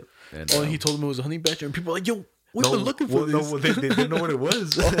kill it. And, he told him it was a honey badger. And people were like, yo, we've been looking for this. No, they didn't know what it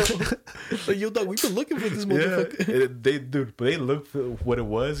was. Like, yo, dog, we've been looking for this motherfucker. Yeah, but they looked for what it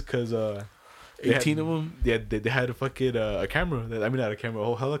was because 18 of them. Yeah, they had a fucking a camera. Not a camera, a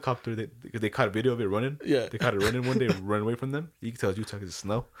whole helicopter. They caught a video of it running. Yeah, they caught it running one day, run away from them. You can tell it's Utah because it's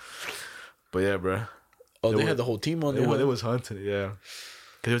snow. But yeah, bro. Oh, they had the whole team on there. It was hunting, yeah.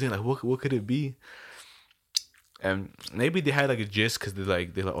 Because they were thinking like, what could it be? And maybe they had like a gist because they're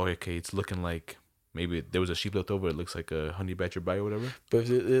like, oh, okay, it's looking like maybe there was a sheep left over. It looks like a honey badger bite or whatever. But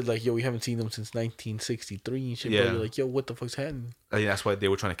they're like, yo, we haven't seen them since 1963 and shit. Yeah. Bro. You're like, yo, what the fuck's happening? I think that's why they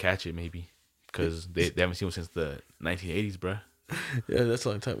were trying to catch it, maybe. Because they haven't seen them since the 1980s, bro. Yeah, that's a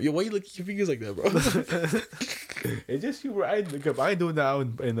long time. Yo, why you licking your fingers like that, bro? It's just you, bro. I ain't doing that out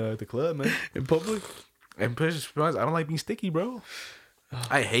in the club, man. In public? And personally, I don't like being sticky, bro.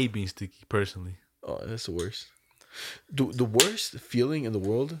 I hate being sticky, personally. Oh, that's the worst. The worst feeling in the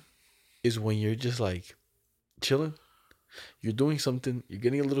world is when you're just like chilling. You're doing something. You're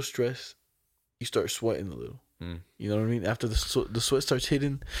getting a little stressed. You start sweating a little. You know what I mean? After the sweat starts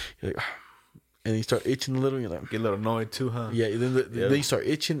hitting, you're like... And you start itching a little. You're like, get a little annoyed too, huh? Yeah. Then you start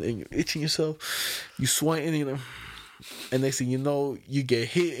itching, and you're itching yourself. You sweating, you know. And next thing you know, you get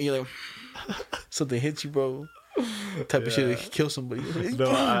hit, and you're like, something hits you, bro. Type of shit that could kill somebody.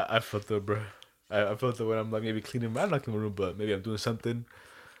 No, I felt that, bro. I felt that when I'm like maybe cleaning. I'm not cleaning my room, but maybe I'm doing something.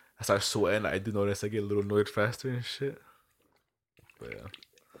 I start sweating. I do notice I get a little annoyed faster and shit. But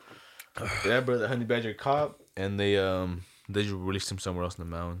yeah, bro. The honey badger caught, and they just released him somewhere else in the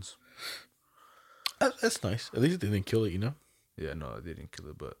mountains. That's nice. At least they didn't kill it, you know? Yeah, no, they didn't kill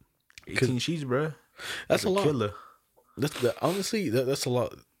it, but 18 sheets, bro. That's a lot. Killer. Honestly, that's a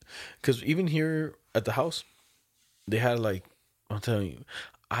lot. Because even here at the house, they had like, I'm telling you,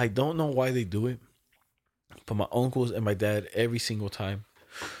 I don't know why they do it, but my uncles and my dad, every single time,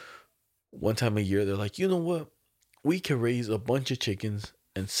 one time a year, they're like, you know what? We can raise a bunch of chickens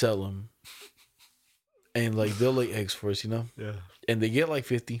and sell them. And like, they'll lay eggs for us, you know? Yeah. And they get like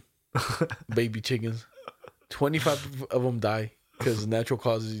 50. Baby chickens. 25 of them die because natural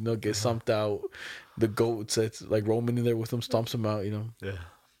causes, you know, get stomped out. The goats that's like roaming in there with them stomps them out, you know. Yeah.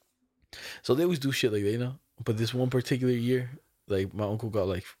 So they always do shit like that, you know. But this one particular year, like my uncle got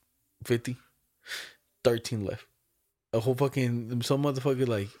like 50, 13 left. A whole fucking some motherfucker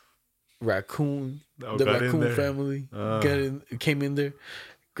like raccoon, the raccoon family came in there,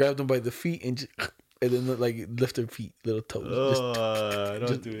 grabbed them by the feet and just. And then like lift their feet, little toes.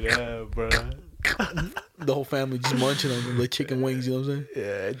 Don't do that, bro. The whole family just munching on them like chicken wings. You know what I'm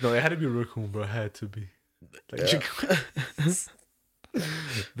saying? Yeah, no, it had to be a raccoon, bro. It had to be. Like chicken.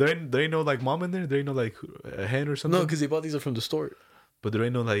 There ain't no like mom in there. There ain't no like a hen or something. No, because they bought these are from the store. But there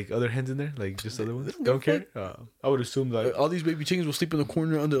ain't no like other hens in there, like just other ones. Don't care. I would assume like All these baby chickens will sleep in the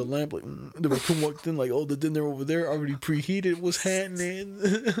corner under a lamp. Like the raccoon walked in, like, oh, the dinner over there already preheated. What's happening?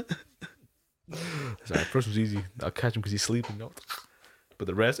 sorry, first one's easy. I'll catch him because he's sleeping. No. But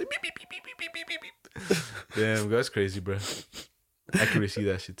the rest, beep, beep, beep, beep, beep, beep, beep, beep. Damn, that's crazy, bro. I can really see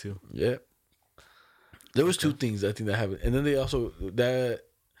that shit too. Yeah. There was two things I think that happened, and then they also that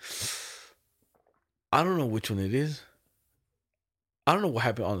I don't know which one it is. I don't know what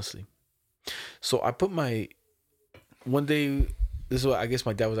happened, honestly. So I put my one day. This is what I guess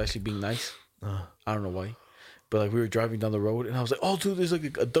my dad was actually being nice. I don't know why, but like we were driving down the road, and I was like, "Oh, dude, there's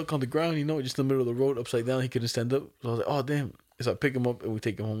like a duck on the ground, you know, just in the middle of the road, upside down. He couldn't stand up." So I was like, "Oh, damn!" So I pick him up and we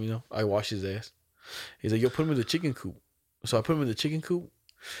take him home. You know, I wash his ass. He's like, "Yo, put him in the chicken coop." So I put him in the chicken coop,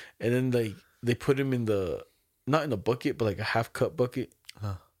 and then like they put him in the not in a bucket, but like a half cup bucket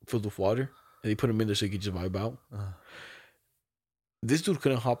filled with water, and they put him in there so he could just vibe out. This dude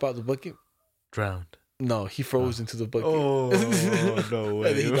couldn't hop out the bucket. Drowned. No, he froze into the bucket. Oh no way!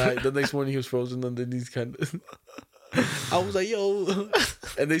 And then he died. The next morning he was frozen underneath. Kind of. I was like, yo,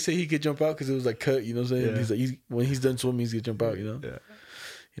 and they say he could jump out because it was like cut. You know what I'm saying? Yeah. He's like, when he's done swimming, he's gonna jump out. You know? Yeah.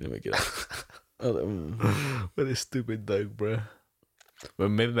 He didn't make it out. I was like, What a stupid duck, bro. But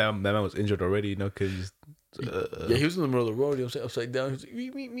maybe that man was injured already, you know, because yeah, he was in the middle of the road. You know what I'm saying? Upside down. He was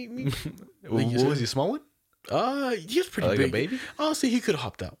like, me. What was he, a small one? He was pretty Like big. a baby? Honestly, he could have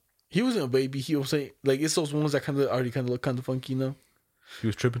hopped out. He wasn't a baby. He was saying like it's those ones that already look kind of funky, you know. He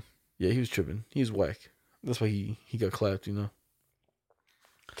was tripping. Yeah, he was tripping. He was whack. That's why he got clapped, you know.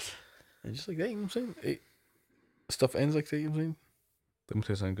 And just like that, you know what I'm saying? Stuff ends like that, you know what I'm saying? Let me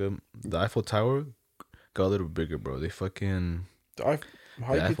tell you something good. The Eiffel Tower got a little bit bigger, bro. They fucking the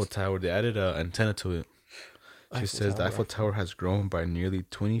Eiffel Tower. They added an antenna to it. She says the Eiffel Tower has grown by nearly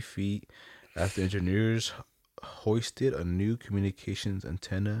 20 feet after engineers hoisted a new communications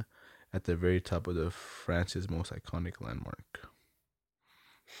antenna at the very top of the France's most iconic landmark.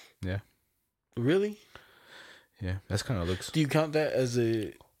 Yeah. Really? Yeah, that's kind of looks. Do you count that as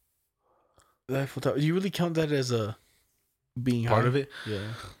the Eiffel Tower? Do you really count that as a being part high? of it?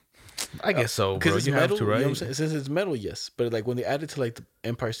 Yeah. I guess so, bro. Because it's You metal, have to, right? you know what I'm saying? Since it's metal, yes. But like when they add it to like the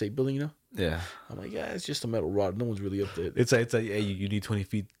Empire State Building, you know? Yeah. I'm like, yeah, it's just a metal rod. No one's really up there. It's like hey, you need 20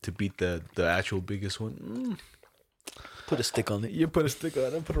 feet to beat the actual biggest one. Put a stick on it. You put a stick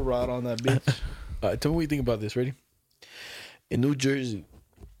on it, put a rod on that bitch. All right, tell me what you think about this. Ready? In New Jersey,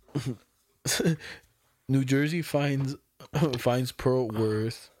 New Jersey finds Pearl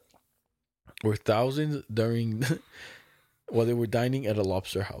worth thousands during while they were dining at a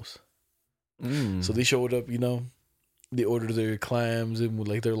lobster house. So they showed up, you know, they ordered their clams and with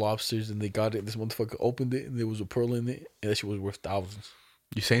like their lobsters, and they got it. This motherfucker opened it, and there was a pearl in it, and that shit was worth thousands.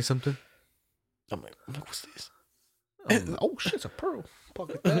 You saying something? I'm like, what's this? Oh shit, it's a pearl.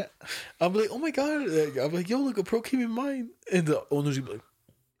 Pocket that. I'm like, oh my god! I'm like, yo, look, a pearl came in mine, and the owners would be like,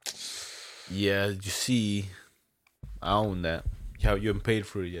 Yeah, you see, I own that. You haven't paid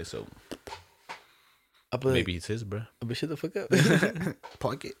for it yet, so maybe it's his, bro. But shut the fuck up.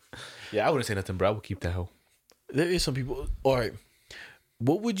 Pocket. Yeah, I wouldn't say nothing, bro. I would keep that hoe. There is some people. All right,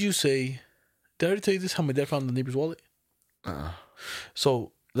 what would you say? Did I already tell you this? How my dad found the neighbor's wallet?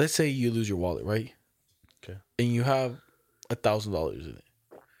 So let's say you lose your wallet, right? Okay. And you have $1,000 in it.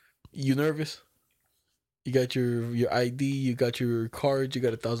 You nervous? You got your ID, you got your card, you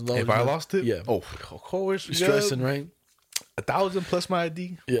got $1,000. If I lost it, yeah. Oh, of course. You're stressing, right? 1,000 plus my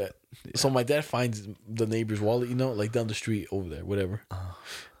ID. Yeah. So my dad finds the neighbor's wallet, you know, like down the street over there, whatever.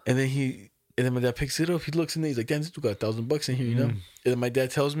 And then my dad picks it up. He looks in there. He's like, "Damn, this dude got $1,000 in here, you know." And then my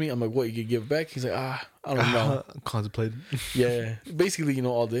dad tells me, "I'm like, what? You can give it back?" He's like, "I don't know." Contemplating. Yeah, basically, you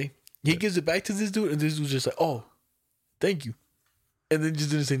know, all day. He gives it back to this dude, and this dude's just like, "Oh, thank you," and then just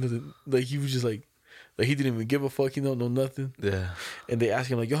didn't say nothing. Like he was just like he didn't even give a fuck, you know, no nothing. Yeah. And they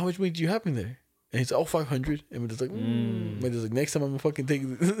ask him like, "Yo, how much money do you have in there?" And he's like, "Oh, 500." And it's like, And it's like, "Next time I'm gonna fucking take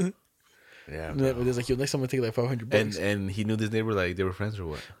it." Yeah. And it's like, "Yo, next time I'm gonna take like $500." And he knew this neighbor, like they were friends or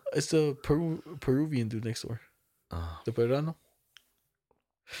what? It's the Peruvian dude next door, the Peruano.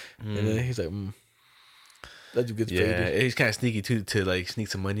 And then he's like, that dude gets paid. Yeah, he's kind of sneaky too to like sneak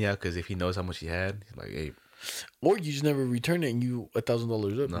some money out because if he knows how much he had, he's like, hey. Or you just never return it and you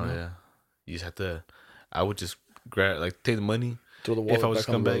 $1,000 up. No, yeah. You just have to. I would just take the money. Throw the wallet if I was back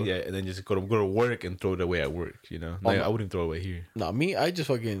to come on back, yeah, and then just go to work and throw it away at work. You know, I wouldn't throw it away here. Nah, me, I just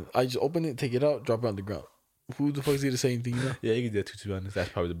open it, take it out, drop it on the ground. Who the fuck is gonna say anything? You know? Yeah, you can do that too. To be honest, that's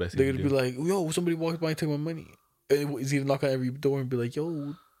probably the best. They're gonna be like, "Yo, somebody walked by and took my money." And he's gonna knock on every door and be like,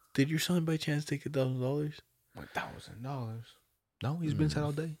 "Yo, Did your son by chance take $1,000? $1,000. No, he's been inside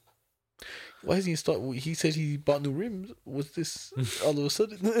all day. Why is he installed? He said he bought new rims. What's this all of a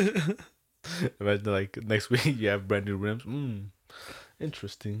sudden? Imagine like next week you have brand new rims.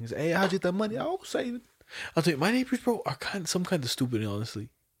 Interesting. He's, hey, how'd you get that money? I'll save it. I'll tell you, my neighbors, bro, are some kind of stupid. Honestly,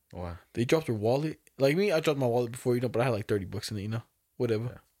 Why? they dropped their wallet. Like me, I dropped my wallet before, but I had like $30 in it, whatever.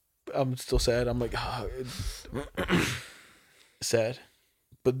 Yeah. I'm still sad. I'm like, sad.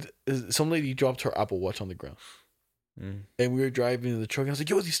 But some lady dropped her Apple Watch on the ground. And we were driving in the truck, and I was like,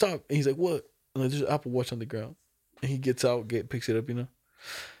 yo, stop. And he's like, what? And like, there's an Apple Watch on the ground. And he gets out, picks it up, And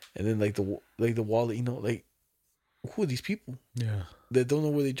then like the wallet, like, who are these people? Yeah. That don't know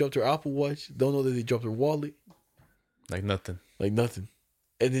where they dropped their Apple Watch, don't know that they dropped their wallet. Like nothing. And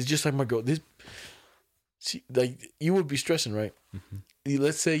it's just like my girl. Like, you would be stressing, right? Mm-hmm.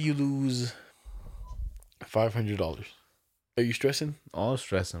 Let's say you lose $500. Are you stressing? All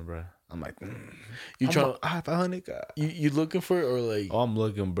stressing, bro. I'm like, you trying? I have 500. You looking for it or like? Oh, I'm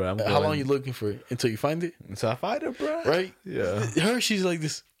looking, bro. How long you looking for it until you find it? Until I find it, bro. Right? Yeah. She's like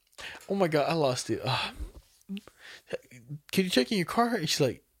this. Oh my god, I lost it. Can you check in your car? And she's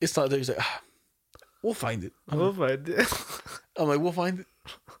like, it's not there. She's like, we'll find it. We'll find it. I'm like, we'll find it.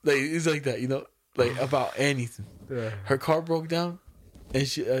 Like, it's like that, like about anything. Yeah. Her car broke down, and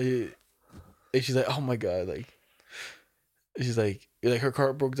she's like, oh my god, like. She's like her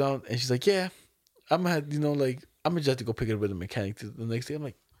car broke down, and she's like, yeah, I'm gonna I'm gonna just have to go pick it up at the mechanic the next day. I'm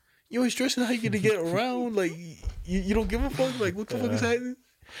like, you ain't stressing how you gonna get around, like you don't give a fuck, like what the fuck is happening?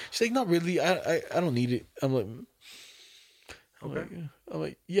 She's like, not really, I don't need it. I'm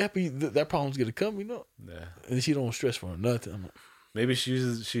like, yeah, but that problem's gonna come, Yeah. And she don't stress for nothing. I'm like, maybe she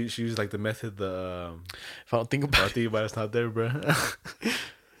uses like the method if I don't think about it, it's not there, bro.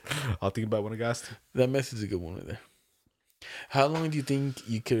 I'll think about it when I got to. That method's a good one right there. How long do you think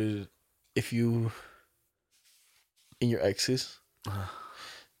you could, if you, in your exes,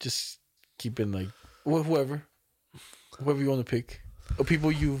 just keeping like whoever you want to pick, or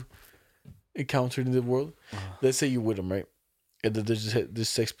people you've encountered in the world? Let's say you're with them, right? And then there's this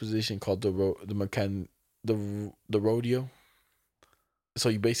sex position called the rodeo. So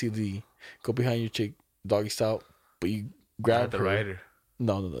you basically go behind your chick, doggy style, but you grab the her. rider.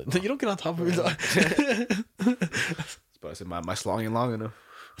 No. You don't get on top of her. But I said my slong ain't long enough.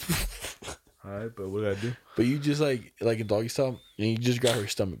 All right, but what do I do? But you just like a doggy style, and you just grab her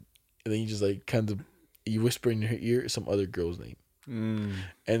stomach, and then you just like kind of you whisper in her ear some other girl's name, and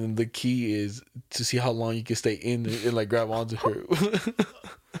then the key is to see how long you can stay in and like grab onto her.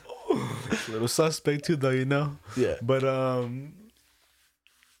 It's a little suspect too, though, Yeah, but how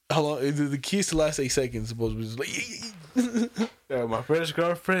long? The key is to last 8 seconds. Supposedly, like yeah, my first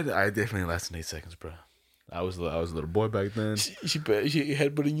girlfriend, I definitely lasted 8 seconds, bro. I was a little boy back then. She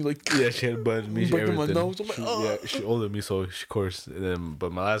headbutting you like yeah, she headbutted me. Breaking my nose. I'm like, yeah, she older than me, so of course.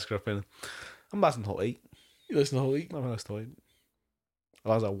 But my last girlfriend, I'm lasting the whole 8. You lasting the whole 8? I'm lasting the whole 8. As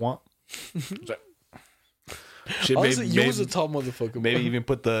long as I want. Shit, honestly, you was a tall motherfucker. Maybe even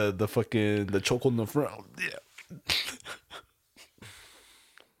put the chokehold in the front. Yeah.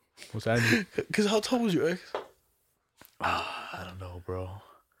 What's that? Because how tall was your ex? I don't know, bro.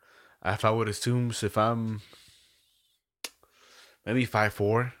 If I would assume, if I'm maybe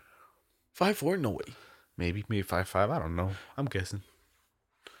 5'4", 5'4", no way. Maybe 5'5". I don't know. I'm guessing.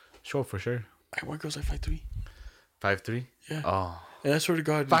 Short for sure. My girl's like 5'3". 5'3"? Yeah. Oh. And I swear to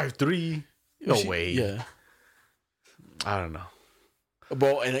God, 5'3". No way. Yeah. I don't know.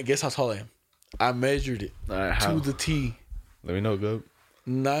 Bro, and guess how tall I am? I measured it to the T. Let me know, go.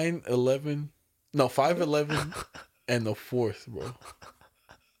 9'11". No, 5'11", and the 4th, bro.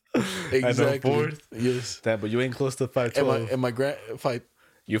 Exactly. And the 4th? Yes. Damn, but you ain't close to 5'12". And my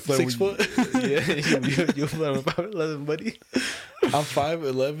you 6 foot? Yeah, you flirt with 5'11", buddy. I'm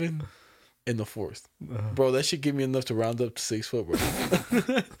 5'11", and the 4th. Bro, that should give me enough to round up to 6 foot, bro.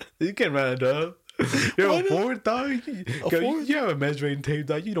 You can't round it up. You're a 4th, dog. You have a measuring tape,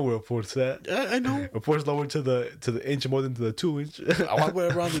 dog. You know where a 4th's at. I know. A 4th's lower to the inch more than to the 2 inch. Why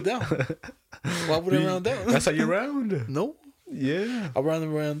would I round it down? Why would I round down? That's how you round. No. Yeah. I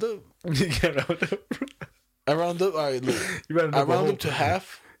round up. You can't round up. I round up. All right, look. I round up to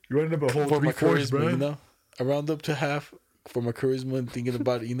half. You round up a whole for my 3/4, charisma, bro. I round up to half for my charisma and thinking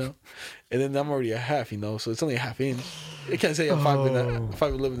about it, and then I'm already at half, so it's only a half inch. I can't say I'm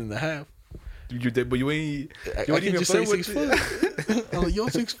 5'11" and a half. But you ain't. I can just say 6 foot. I'm like, yo,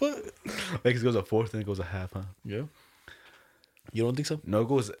 6 foot. Like it goes a 4th and it goes a half, huh? Yeah. You don't think so? No, it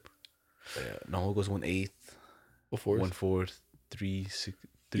goes. No, it goes 1/8. 1/4. 1/4. 3/6.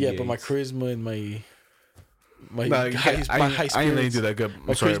 Yeah, but my charisma and My Nah, high spirits. I ain't letting you do that good. My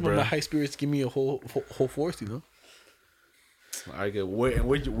I'm sorry, charisma, bro. my high spirits give me a whole fourth. You know, All right, good.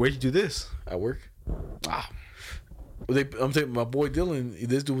 Where'd you do this? at work. Ah, I'm saying my boy Dylan.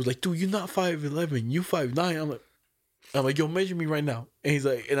 This dude was like, "Dude, you're not 5'11, you 5'9". I'm like, yo, measure me right now. And he's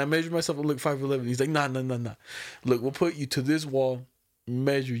like, and I measured myself. I look 5'11. He's like, nah. Look, we'll put you to this wall,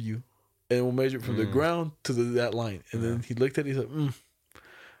 measure you, and we'll measure it from the ground to that line. And then he looked at it. He's like,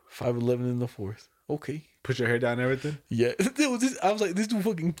 5'11 in the fourth. Okay. put your hair down and everything. Yeah, I was like, this dude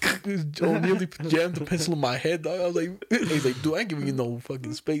fucking nearly jammed the pencil in my head. Dog. I was like, he's like, dude, I ain't giving you no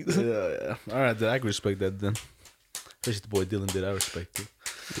fucking space. Yeah. All right, then I can respect that then. Especially the boy Dylan did. I respect it.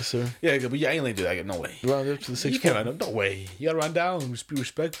 Yes, sir. Yeah, good, but yeah, I ain't letting you do that. No way. Round up to the You 6 can't run up. No way. You gotta run down and just be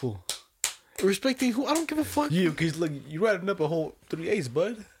respectful. Respecting who? I don't give a fuck. You, because look, you riding up a whole 3/8,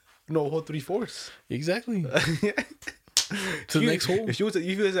 bud. No, a whole 3/4. Exactly. To the next hole. If you was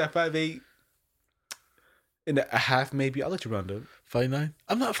at 5'8" and a half, maybe I'll let you round up. 5'9".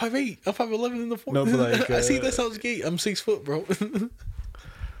 I'm not 5'8". I'm 5'11 in the fourth. No, but like, I see that sounds gay. I'm 6 foot, bro.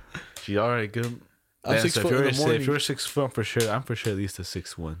 Gee, all right, good. I'm 6 foot in the morning. If you're 6 foot, I'm for sure at least a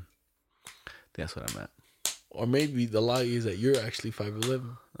 6'1". That's what I'm at. Or maybe the lie is that you're actually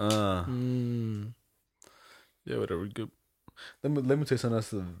 5'11". Yeah, whatever. Good. Let me tell you something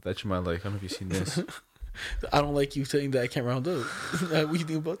else that you might like. I don't know if you've seen this. I don't like you saying that I can't round up. What do you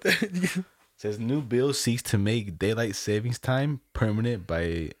think about that? It says new bill seeks to make daylight savings time permanent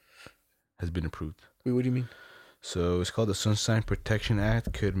has been approved. Wait, what do you mean? So it's called the Sunshine Protection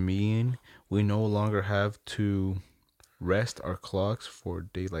Act. Could mean we no longer have to rest our clocks for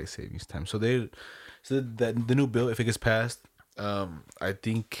daylight savings time. So that the new bill, if it gets passed, I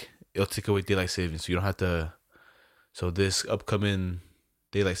think it'll take away daylight savings. So you don't have to. So this upcoming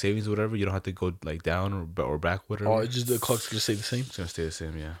daylight savings, or whatever, you don't have to go like down or back, whatever. Or just the clock's gonna stay the same. It's gonna stay the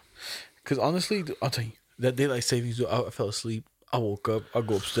same, yeah. Because honestly, I'll tell you that daylight savings. I fell asleep. I woke up. I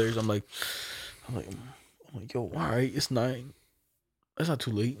go upstairs. I'm like, yo, all right, it's 9. That's not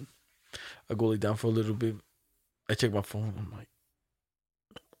too late. I go lay down for a little bit. I check my phone. I'm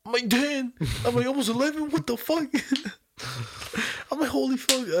like 10. I'm like almost 11. What the fuck? I'm like, holy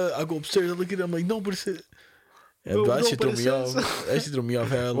fuck. I go upstairs. I look at it. I'm like, no, but it's it. Yeah, No, that shit but threw it me off. says- That shit threw me off.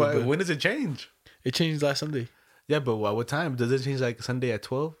 Hell, When does it change? it changed last Sunday. Yeah, but what time? Does it change like Sunday at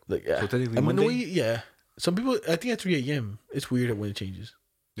 12? Like, yeah. So technically I mean, Monday? yeah. Some people, I think at 3 a.m. It's weird when it changes.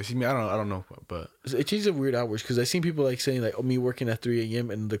 You see me? I don't know, but It changes at weird hours because I seen people like saying like, "Oh, me working at 3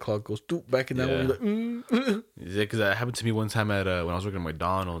 a.m." and the clock goes doop back in that one. You're like, yeah, because that happened to me one time at when I was working at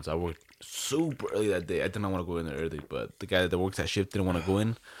McDonald's. I worked super early that day. I did not want to go in there early, but the guy that works that shift didn't want to go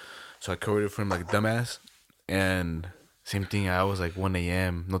in, so I covered for him like a dumbass. And same thing, I was like 1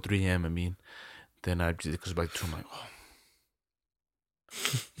 a.m. no 3 a.m. I mean, then I just goes back to him like, oh,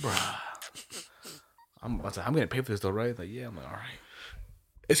 bruh, I was like, I'm getting paid for this though, right? Like, yeah, I'm like, all right.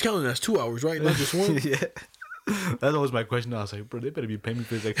 it's counting as 2 hours, right? Not just one. Yeah, that's always my question. I was like, bro, they better be paying me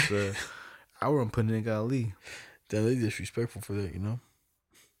for this extra hour I'm putting in golly. Then they disrespectful for that, you know.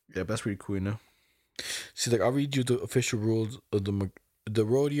 Yeah, but that's pretty cool, you know. See, like I'll read you the official rules of the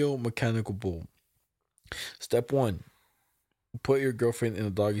rodeo mechanical bull. Step 1: put your girlfriend in a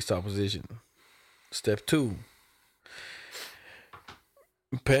doggy style position. Step 2: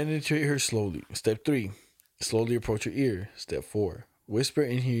 penetrate her slowly. Step 3: slowly approach her ear. Step 4: whisper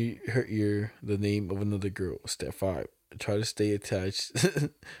in her ear the name of another girl. Step 5: try to stay attached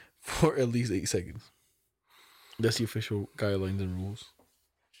for at least 8 seconds. That's the official guidelines and rules.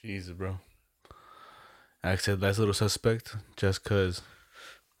 Jesus, bro. I said that's a little suspect just because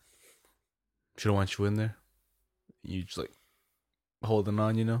she don't want you in there. You just like holding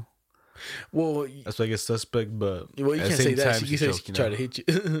on, you know. Well, That's why I get suspect, but you at the can't same say that. time, She it's a can say joke, she you try know? to hit you.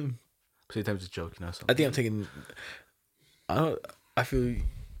 Same time it's a joke, you know. So. I think I'm taking. I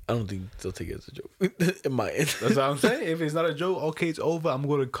don't think they'll take it as a joke. In my end. That's what I'm saying. If it's not a joke, okay, it's over. I'm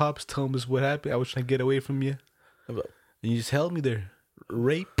going to cops. Tell them this what happened. I was trying to get away from you, I'm like, and you just held me there.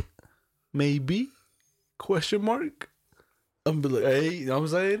 Rape, maybe? Question mark. I'm be like, Hey, you know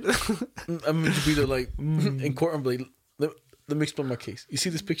what I'm saying? I'm going to be there like in court. I'm like, let me explain my case. You see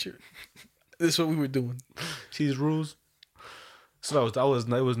this picture? This is what we were doing. See these rules. So that was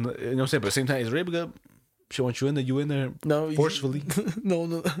you know what I'm saying. But at the same time, it's rape. She wants you in there. You in there No, forcefully.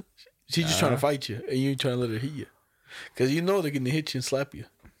 No. She's just trying to fight you, and you trying to let her hit you, because you know they're gonna hit you and slap you.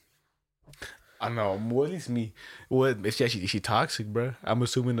 I know. Well, at least me. What if she toxic, bro? I'm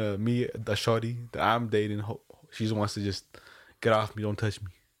assuming me, the shorty that I'm dating, she just wants to just get off me. Don't touch me.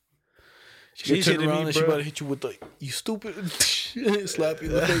 She turn hitting around me, and she bro. about to hit you with the you stupid slap you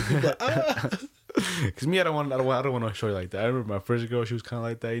in the face. You like, ah. Cause me, I don't want a shorty like that. I remember my first girl. She was kind of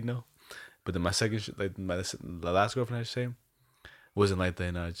like that, you know. But then my second, like the last girlfriend I should say, wasn't like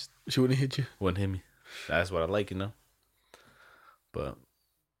that. Just She wouldn't hit you. wouldn't hit me. That's what I like, you know. But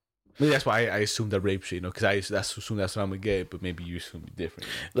maybe that's why I assumed that rape shit, you know, because I assume that's what I'm gonna get. But maybe you assume different.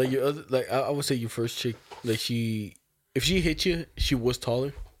 You know? Like your other, like I would say your first chick, like if she hit you, she was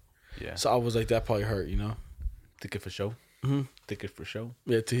taller. Yeah. So I was like, that probably hurt, you know. Ticket for show. Mm-hmm. Ticket for show.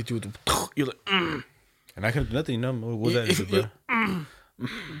 Yeah, to hit you with the, you're like, And I couldn't do nothing, you know. What was that, bro?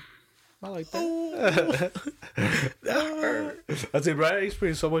 I like that. That hurt. I'd say, bro, I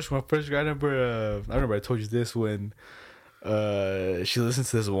experienced so much when I first got. I remember I told you this when she listened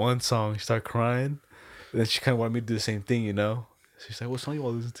to this one song, she started crying, and then she kind of wanted me to do the same thing, you know. She's like, "What song you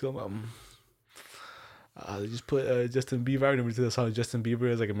want to listen to?" I'm like, just put Justin Bieber. I remember to the song Justin Bieber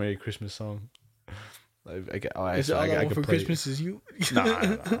is like a Merry Christmas song. Like, is it all I want for Christmas is you?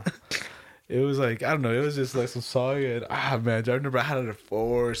 Nah. It was like, I don't know. It was just like some song, and man, I remember I had to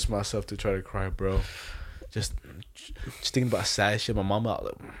force myself to try to cry, bro. Just thinking about sad shit. My mama,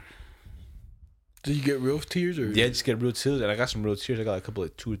 like, did you get real tears or? yeah, just get real tears, and I got some real tears. I got like a couple,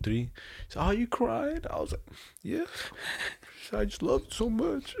 like 2 or 3. She's like, "Oh, you cried?" I was like, "Yeah." I just loved it so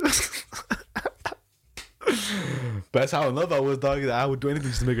much. But that's how in love I was, dog. I would do anything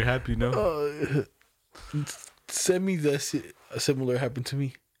just to make her happy, you know. Send me that shit. Similar happened to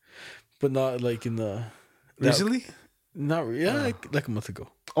me, but not like in the Recently? Not really. Yeah, like a month ago.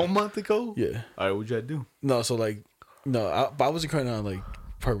 A month ago? Yeah. All right, what'd you do? No, so like, no, but I wasn't crying on like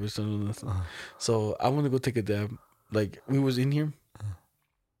purpose or nothing. So I want to go take a dab. Like we was in here,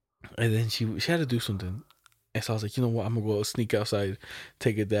 and then she had to do something, and so I was like, you know what, I'm gonna go sneak outside,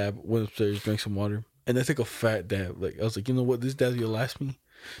 take a dab, went upstairs, drank some water, and I took a fat dab. Like I was like, you know what, this dab's gonna last me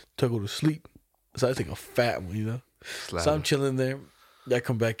till I go to sleep. So I take a fat one, you know. So I'm chilling there. I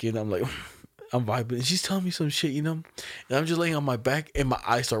come back in. I'm like, I'm vibing. And she's telling me some shit, you know. And I'm just laying on my back, and my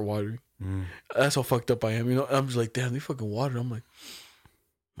eyes start watering. That's how fucked up I am, you know. And I'm just like, damn, they fucking water. I'm like,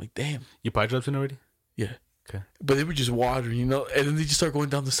 damn. Your pie drops in already? Yeah. Okay. But they were just watering, you know. And then they just start going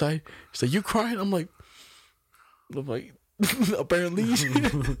down the side. She's like, you crying? I'm like, apparently. I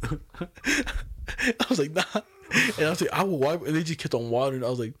was like, nah. And I was like, I will wipe. And they just kept on watering. I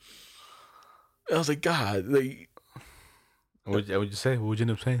was like, God, like. What'd you say? What would you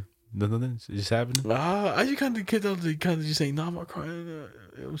end up saying? Nothing? It just happened? I just kind of kept on just saying, nah, I'm not crying. You know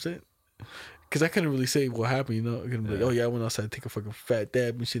what I'm saying? Because I couldn't really say what happened, you know. I couldn't be like, oh yeah, I went outside to take a fucking fat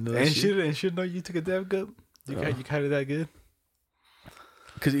dab and shit. And she know you took a dab good? You kind of that good?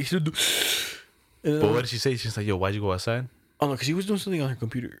 Because he should do. But what did she say? She's like, yo, why'd you go outside? Oh no, because she was doing something on her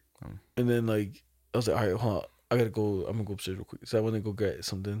computer. And then like, I was like, all right, hold on. I gotta go. I'm gonna go upstairs real quick. So I went to go get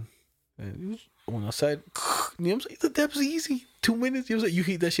something. And I went outside. You know what I'm saying? The dab's easy. 2 minutes. You know what I'm saying? You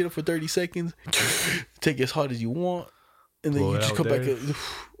heat that shit up for 30 seconds. Take it as hot as you want. And then you just come back at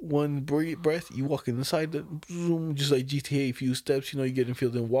one breath. You walk inside the room, just like GTA, a few steps. You know, you getting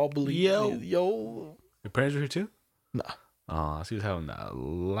feeling wobbly. Yo. Your parents were here too? Nah. Oh, so you was having that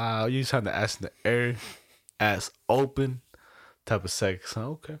loud. You just having the ass in the air, ass open type of sex.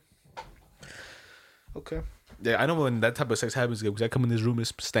 Huh? Okay. Yeah, I know when that type of sex happens because I come in this room,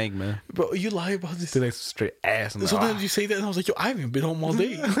 it's stank, man. Bro, you lie about this. It's like straight ass. Sometimes you say that, and I was like, yo, I haven't been home all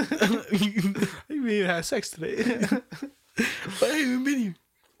day. You even had sex today. But I haven't been here.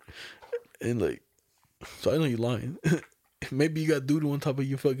 And like, so I know you're lying. Maybe you got doodle on top of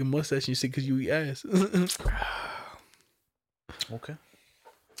your fucking mustache and you say because you eat ass. Okay.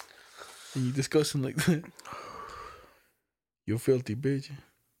 And you discussing like that. You're filthy, bitch.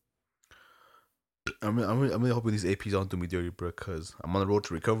 I'm really hoping these APs don't do me dirty, bro, because I'm on the road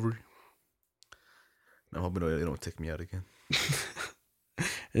to recovery. And I'm hoping they don't take me out again.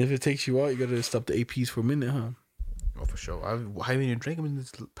 And if it takes you out, you gotta stop the APs for a minute, huh? Oh, for sure. I haven't even drank them in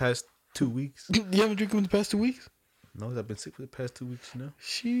the past 2 weeks. You haven't drank them in the past 2 weeks? No, I've been sick for the past 2 weeks, you know?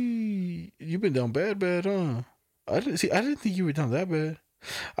 You've been down bad, huh? I didn't think you were down that bad.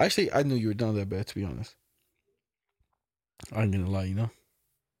 Actually, I knew you were down that bad, to be honest. I ain't gonna lie, you know?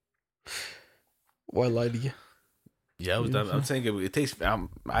 Why lie to you? Yeah, I'm saying it takes. I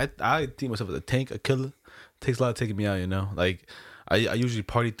think myself as a tank, a killer. It takes a lot of taking me out, you know. Like I usually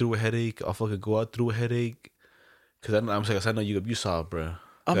party through a headache. I'll fucking go out through a headache. Cause I'm saying, I know you saw, bro.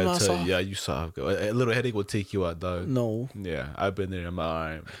 I'm not soft. Yeah, you saw. A little headache will take you out, dog. No. Yeah, I've been there. I'm like, all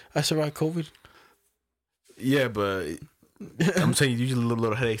right. I survived COVID. Yeah, but I'm saying usually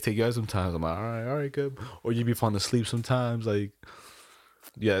little headaches take you out sometimes. I'm like, all right, good. Or you be falling asleep sometimes, like.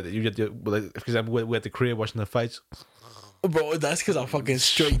 Yeah, you get like, for example, we're at the crib watching the fights. Bro, that's because I'm fucking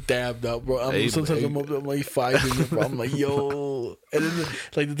straight dabbed up, bro. Sometimes I'm up at like 5 minutes, bro. I'm like, yo. And then,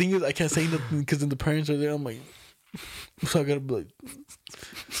 like, the thing is, I can't say nothing because then the parents are there. I'm like, so I gotta be like,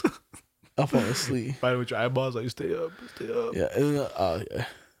 I fall asleep. Fighting with your eyeballs, like stay up. Yeah, and yeah.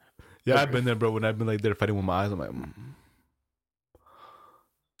 Yeah, I've been there, bro. When I've been like there fighting with my eyes, I'm like,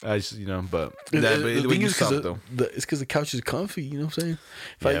 I just, but The thing is, though. it's because the couch is comfy. You know what I'm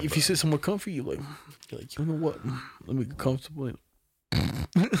saying? If you sit somewhere comfy, you're like, you know what? Let me get comfortable.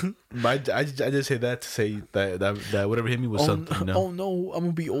 But I just say that to say that whatever hit me was something. You know? Oh no, I'm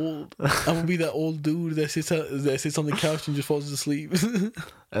gonna be old. I'm gonna be that old dude that sits on the couch and just falls asleep.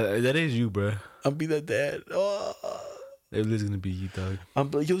 That is you, bro. I'll be that dad. Oh. It is gonna be you, dog. I'm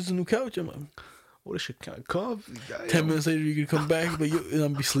like, yo, this is a new couch. I'm like, what is your kind of comfy? 10 minutes later, you're gonna come back, but and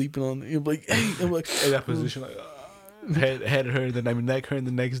I'm be sleeping on it. You're like, hey, I'm like, in that position, like head hurt, then neck hurt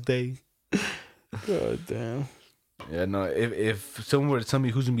the next day. God damn. Yeah, no. If someone were to tell me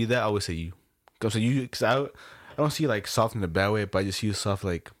who's gonna be that, I would say you. Cause I don't see like soft in a bad way, but I just see you soft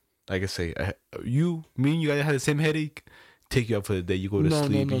like I say you, me and you guys had the same headache. Take you up for the day. You go to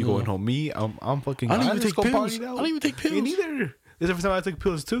sleep. You going home. Me, I'm fucking. I don't even take pills. I don't even take pills. Me neither. This is the first time I took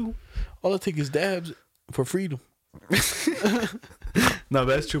pills too. All I take is dabs for freedom. No,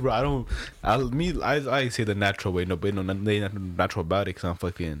 that's true, bro. I say the natural way. No, but no, nothing natural about it. Cause I'm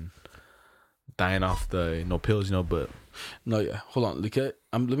fucking dying off the no pills, but no, yeah. Hold on,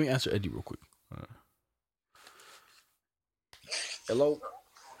 let me answer Eddie real quick. Hello.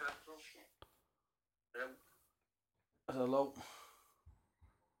 Hello.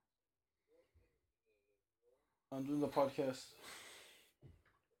 I'm doing the podcast.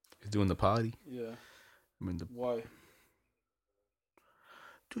 He's doing the party. Yeah. I mean Why? Why?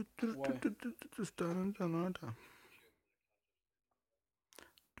 You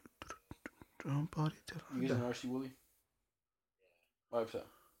guys an RC Willie? Vibes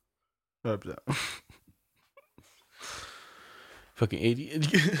out. Fucking 80.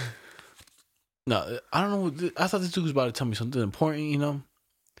 No, I don't know. I thought this dude was about to tell me something important,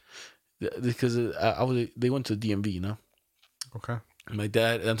 because they went to the DMV, Okay. My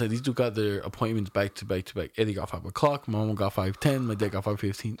dad, I'm saying these two got their appointments back to back to back. Eddie got 5 o'clock. My mom got 5:10. My dad got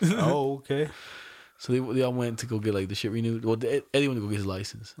 5:15. Oh, okay. So they all went to go get like the shit renewed. Well, Eddie went to go get his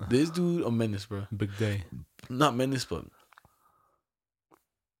license. This dude a menace, bro. Big day. Not menace, but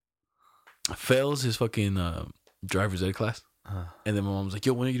fails his fucking driver's ed class. And then my mom's like,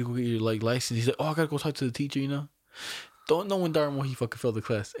 yo, when are you gonna go get your license? He's like, oh, I gotta go talk to the teacher, Don't know when darn well he fucking failed the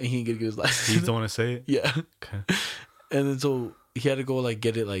class and he ain't gonna get his license. He don't want to say it? Yeah. Okay. And then so he had to go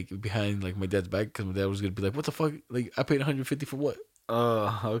get it behind my dad's back because my dad was gonna be like, what the fuck? I paid $150 for what?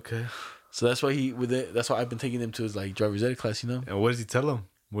 Okay. So that's why that's why I've been taking him to his driver's ed class, And what does he tell him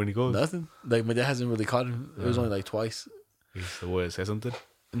when he goes? Nothing. My dad hasn't really caught him. It was only twice. What, say something?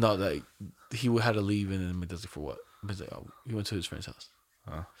 No, he had to leave and then my dad's like, for what? He went to his friend's house.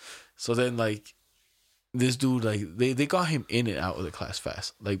 So then this dude they got him in and out of the class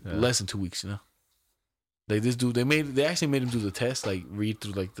fast, less than 2 weeks, this dude they actually made him do the test, read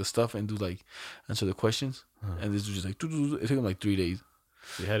through the stuff and do answer the questions, and this dude just it took him 3 days.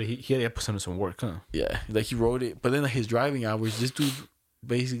 He had to put some work, huh? Yeah, he wrote it, but then his driving hours, this dude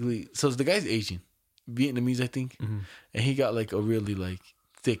basically, so the guy's Asian, Vietnamese I think, and he got a really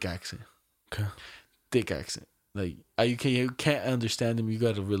thick accent. Okay. Thick accent. You can't understand him. You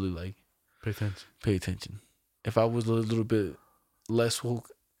gotta really pay attention. If I was a little bit less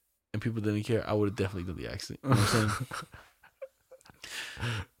woke and people didn't care, I would have definitely done the accent. You know what I'm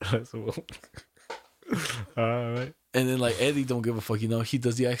saying? That's woke. All right. And then Eddie don't give a fuck. He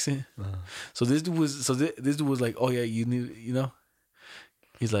does the accent. So this dude was like, oh yeah, you need,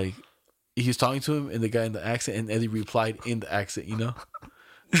 He's like, he was talking to him and the guy in the accent, and Eddie replied in the accent.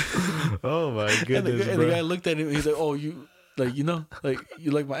 Oh my goodness, and the guy looked at him and he's like, oh, you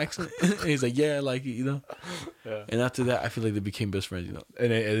you like my accent? And he's like, yeah, I like it, Yeah. And after that, I feel like they became best friends,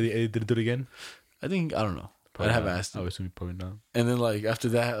 And Eddie did it again? I think, I don't know. Probably I haven't asked him. I would assume probably not. And then after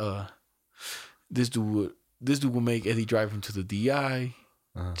that, this dude will make Eddie drive him to the DI.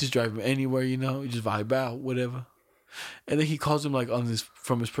 Just drive him anywhere, just vibe out, whatever. And then he calls him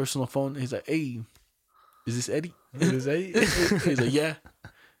from his personal phone. He's like, hey, is this Eddie? Is this Eddie? He's like, yeah.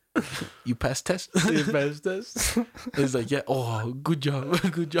 You passed test? You passed test? He's like, yeah. Oh, good job.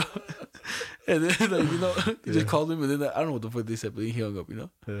 Good job. And then, he just called him. And then I don't know what the fuck they said, but he hung up,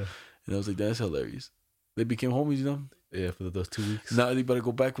 Yeah. And I was like, that's hilarious. They became homies, Yeah, for those 2 weeks. Now he better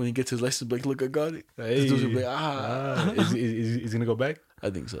go back when he gets his license. Look, I got it. Hey. This dude's gonna be like, Is he gonna go back? I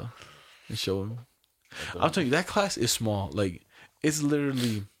think so. And show him. I'll tell you, that class is small. It's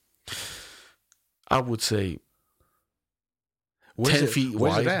literally, I would say, 10 feet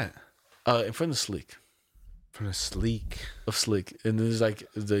wide. Where's it at? In front of Slick. From the Sleek. Of Slick. And there's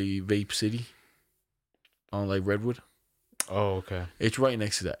the Vape City on Redwood. Oh, okay. It's right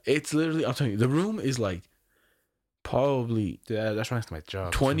next to that. It's literally, I'm telling you, the room is like probably Yeah, that's right next to my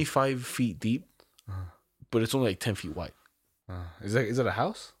job. 25 feet deep, Uh-huh. but it's only like 10 feet wide. Is it a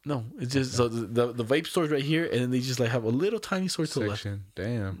house? No, it's just so the vape store's right here, and then they just like have a little tiny store to the left. Section.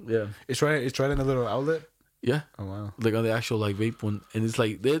 Damn. Yeah, It's right in a little outlet. yeah, Oh wow. like on the actual like vape one, and it's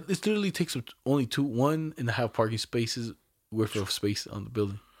like it literally takes up only 1.5 parking spaces worth of space on the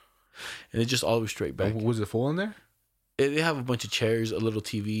building, and it's just always straight back. Was it full in there? They have a bunch of chairs, a little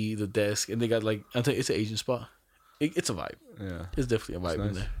TV, the desk, and they got like I think it's an Asian spot. It's a vibe. Yeah. It's definitely a vibe in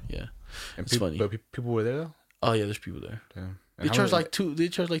nice. there. Yeah, And it's funny. But people were there though. Oh yeah, there's people there. Damn. They charge like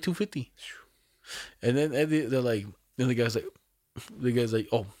 $250, and then they're like, then the guy's like,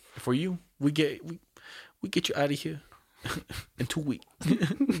 oh, for you, we get you out of here in 2 weeks.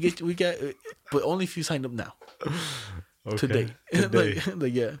 we got, but only if you signed up now. Okay. Today.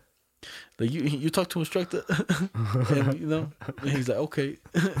 like yeah, like you talk to instructor, and you know, and he's like, okay,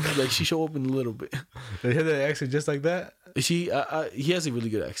 like she show up in a little bit. They had that accent just like that. He has a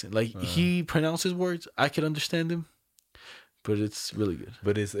really good accent. Like he pronounces words, I can understand him. But it's really good.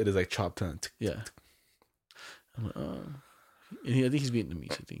 But it is like chopped tongue. Yeah. I'm like, and I think he's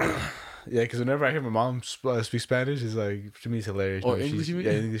Vietnamese, I think. Yeah, because whenever I hear my mom speak Spanish, it's like, to me, it's hilarious. Or You know, English, you mean?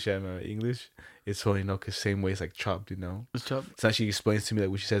 Yeah, English, yeah, no, English. It's funny, you know, because same way it's like chopped, you know. It's chopped. It's like she explains to me like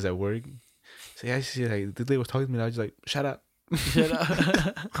what she says at work. So yeah, she like, the lady was talking to me, and I was just like, shut up. Shut up.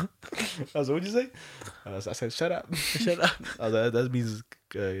 I was like, what'd you say? I said, shut up. Shut up. I was like, that means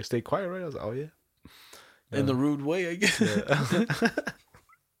stay quiet, right? I was like, oh, yeah. In the rude way, I guess. Yeah.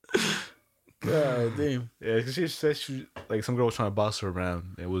 God damn. Yeah, because she said like some girl was trying to boss her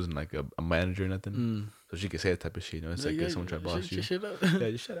around. It wasn't like a manager or nothing. So she could say that type of shit, you know. It's like if someone trying to boss you. Shut up.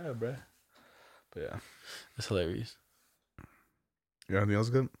 Yeah, just shut up, bro. But yeah. That's hilarious. You got anything else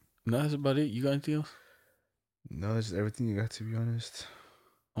good? No, that's about it. You got anything else? No, that's just everything you got, to be honest.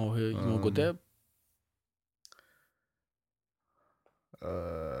 Oh, here. You want to go dab?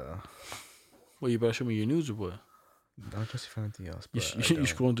 Well, you better show me your news or what? I'm trying to see if I have anything else. You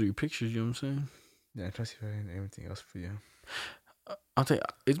scrolling through your pictures, you know what I'm saying? Yeah, I'm trying to see if I have anything else for you. I'll tell you,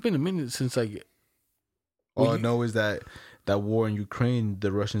 it's been a minute since I... All I know is that war in Ukraine,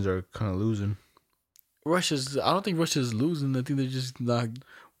 the Russians are kind of losing. I don't think Russia's losing. I think they're just not...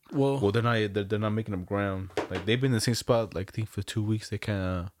 Well, they're not making up ground. Like, they've been in the same spot, like, I think for 2 weeks. They kind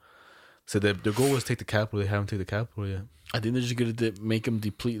of... So their goal was to take the capital. They haven't taken the capital yet. I think they're just going to make them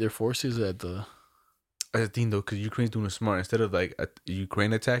deplete their forces at the... That's the thing, though, because Ukraine's doing it smart. Instead of, like,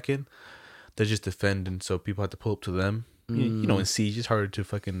 Ukraine attacking, they're just defending, so people have to pull up to them. You know, in siege, it's harder to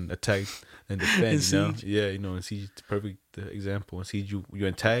fucking attack and defend, you know? Yeah, you know, in siege, it's a perfect example. In siege, you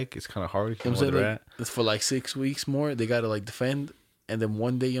attack, it's kind of hard. You know what I'm saying? Like, it's for, like, 6 weeks more. They got to, like, defend. And then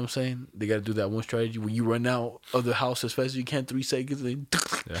one day, you know what I'm saying? They got to do that one strategy where you run out of the house as fast as you can, 3 seconds, and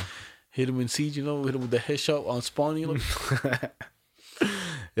then hit them in siege, you know? Hit them with the headshot on spawn, you know?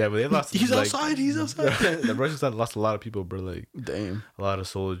 Yeah, but they lost. He's like, outside. He's outside. The Russians lost a lot of people, bro. Like, damn, a lot of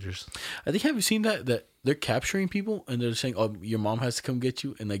soldiers. I think, have you seen that they're capturing people and they're saying, "Oh, your mom has to come get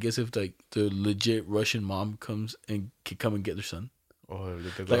you." And I guess if like the legit Russian mom comes and can come and get their son,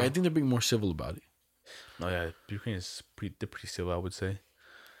 like I think they're being more civil about it. Oh yeah, Ukraine is pretty civil, I would say.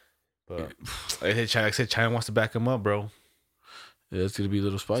 But like I said, China wants to back them up, bro. Yeah, it's gonna be a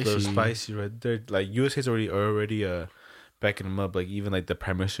little spicy. It's a little spicy right there. Like USA's already backing them up. Like even like the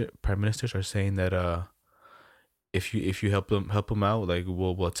prime ministers are saying that if you help them out, like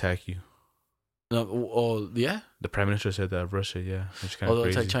we'll attack you. No, yeah. The prime minister said that of Russia, yeah. Which kind of they'll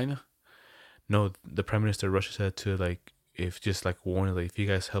crazy. attack China. No, the prime minister of Russia said to like if just like warning, like if you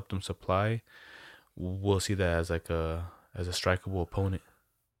guys help them supply, we'll see that as like a strikeable opponent,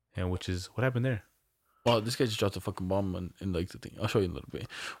 and which is what happened there. Well, this guy just dropped a fucking bomb in like the thing. I'll show you in a little bit.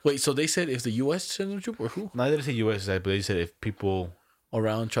 Wait, so they said if the U.S. sends them troop or who? No, they didn't say U.S. but they said if people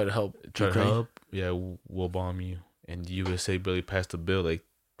around try to help, yeah, we'll bomb you. And the USA barely passed a bill like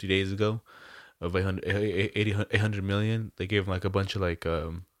 2 days ago of 800 million. They gave them like a bunch of like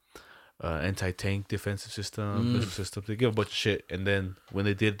anti-tank defensive system, missile systems. They give a bunch of shit. And then when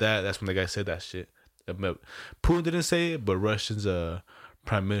they did that, that's when the guy said that shit. Putin didn't say it, but Russia's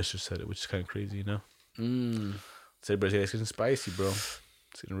prime minister said it, which is kind of crazy, you know. Say, bro, it's getting spicy, bro.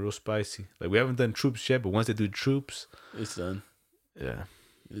 It's getting real spicy. Like we haven't done troops yet, but once they do troops, it's done. Yeah,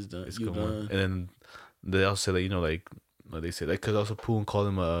 it's done. It's going on. And then they also say that, you know, like they say that because also Putin called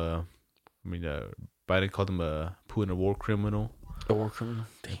him Biden called him Putin a war criminal. A war criminal.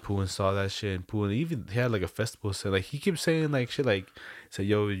 Dang. Putin saw that shit, and Putin even he had like a festival saying like he keeps saying like shit like say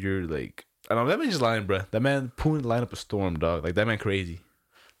yo you're like I don't know, that man's just lying, bro. That man Putin lined up a storm, dog. Like that man crazy.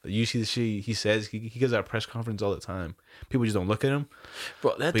 You see the shit he says. He gives out a press conference all the time. People just don't look at him.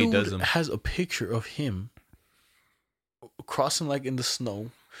 Bro, that But he does dude them. has a picture of him crossing like in the snow,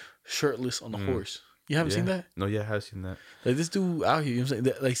 shirtless on the horse. You haven't seen that? No, yeah, I have seen that. Like this dude out here, you know what I'm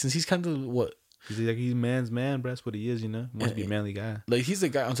saying? Like since he's kind of what? He's man's man, bro. That's what he is, you know. He wants to be a manly guy. Like he's the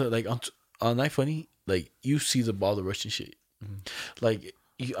guy on Night Funny. Like you see the ball, the Russian shit. Like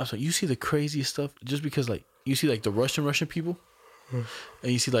you see the craziest stuff just because like you see like the Russian people.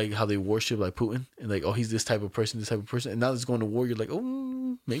 And you see like how they worship like Putin and like, oh, he's this type of person, and now he's going to war. You're like,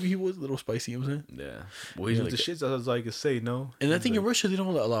 oh, maybe he was a little spicy. You know what I'm saying? Yeah. Well, he's with like, the shits. That's all I can say. No. And I think in Russia they don't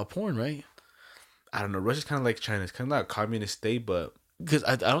allow porn, right? I don't know. Russia's kind of like China. It's kind of like a communist state, but Because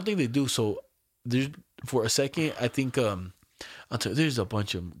I don't think they do. So there's for a second, I think I'll tell you, there's a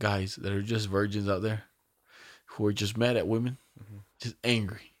bunch of guys that are just virgins out there who are just mad at women, just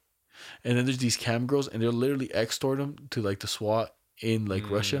angry. And then there's these cam girls, and they're literally extort them to like the SWAT in like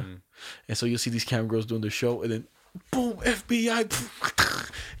Russia. And so you'll see these cam girls doing their show, and then boom,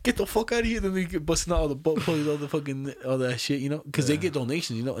 FBI, get the fuck out of here. Then they get busting out all the butt plugs, all that shit, you know, because they get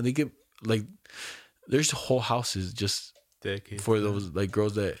donations, you know, and they get like there's whole houses just dedicated for those like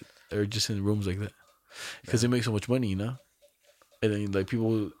girls that are just in rooms like that because they make so much money, you know. And then like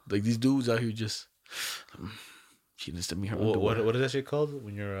people like these dudes out here just she needs to meet her. What is that shit called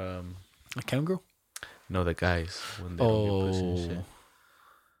when you're a cam girl? No, the guys when they don't get pussy and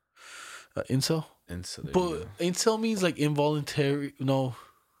shit. Incel. Incel. But incel means like involuntary. No,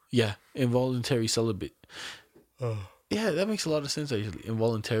 yeah, involuntary celibate. Yeah, that makes a lot of sense actually.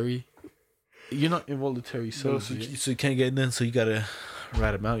 Involuntary. You're not involuntary celibate. So you can't get none. So you gotta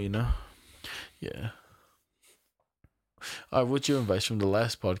rat them out, you know. Yeah. All right, what's your advice from the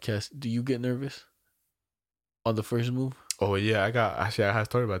last podcast? Do you get nervous on the first move? Oh yeah, I had a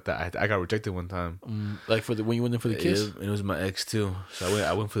story about that. I got rejected one time. Like when you went in for the kiss? And it was my ex too. So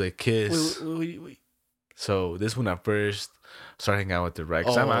I went for the kiss. Wait. So this when I first started hanging out with her, right?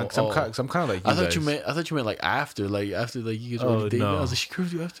 Cause I'm kind of like you I thought guys. you meant like after you guys already dated. No. I was like, she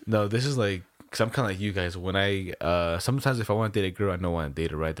curved you after. No, this is like cause I'm kind of like you guys. When I sometimes if I want to date a girl, I know I want to date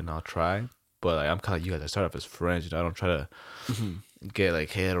her, right? Then I'll try. But like, I'm kind of like you guys. I start off as friends. You know, I don't try to get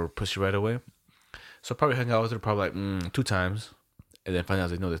like head or pussy right away. So I probably hung out with her probably like 2 times. And then finally I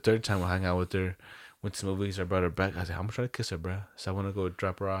was like, no, the 3rd time I hung out with her, went to movies, I brought her back. I was like, I'm gonna try to kiss her, bro. So I want to go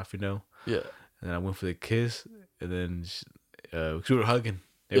drop her off, you know? Yeah. And then I went for the kiss, and then we were hugging.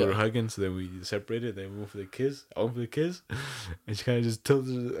 We were hugging, so then we separated, then we went for the kiss. I went for the kiss, and she kind of just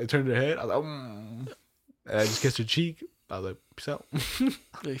tilted, I turned her head. I was like, and I just kissed her cheek. I was like, peace out.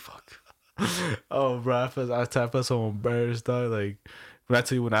 Hey, fuck. Oh, bro, I felt so embarrassed, dog. Like, when I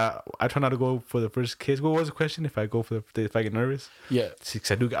tell you, when I try not to go for the first kiss. What was the question? If I get nervous? Yeah.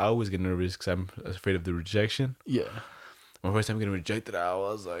 Because I always get nervous because I'm afraid of the rejection. Yeah. My first time getting rejected, I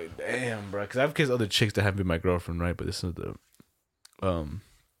was like, damn, bro. Because I've kissed other chicks that haven't been my girlfriend, right? But this is the one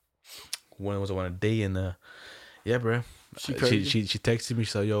was I want to date, and yeah, bro. She texted me.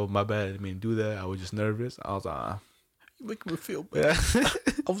 She said, "Yo, my bad. I didn't mean to do that. I was just nervous." I was like, You make me feel bad.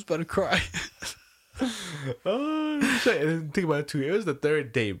 I was about to cry. Oh shit! And then think about it too. It was the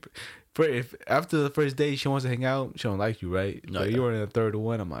 3rd date. If after the first date she wants to hang out, she don't like you, right? No, but you were in the 3rd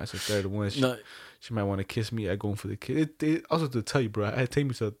one. I'm like, it's the 3rd one. She might want to kiss me. I going for the kiss. It also to tell you, bro, I had to take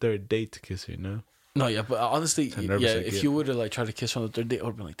me to the 3rd date to kiss her. You know? No, yeah, but honestly, yeah, if you would have like tried to kiss her on the 3rd date, I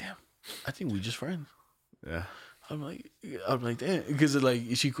would have been like, damn, I think we just friends. Yeah. I'm like, damn, because like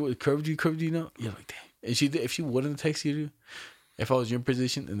if she curved you, you know, you're like, damn. And if she wouldn't text you, if I was in your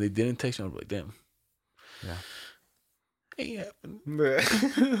position and they didn't text you, I'd be like, damn. Yeah. Ain't happening.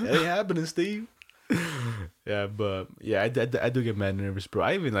 It ain't happening, Steve. Yeah, but yeah, I do get mad nervous, bro.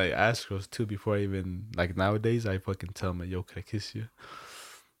 I even like ask girls too before I even like nowadays. I fucking tell them, yo, can I kiss you?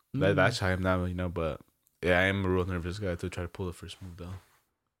 That's how I am now, you know. But yeah, I am a real nervous guy to try to pull the first move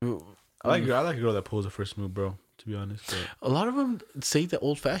though. I like a girl that pulls the first move, bro. To be honest, but a lot of them say that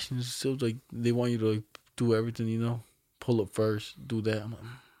old fashioned is still like they want you to like do everything, you know, pull up first, do that.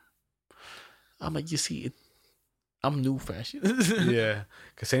 I'm like, you see, I'm new fashioned. Yeah,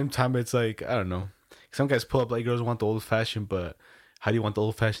 cause same time it's like I don't know. Some guys pull up like girls want the old fashioned, but how do you want the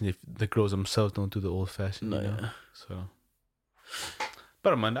old fashioned if the girls themselves don't do the old fashioned? You know? Yeah. So,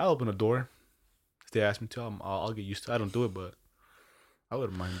 but man, I'll open a door if they ask me to. I'll get used to. I don't do it, but I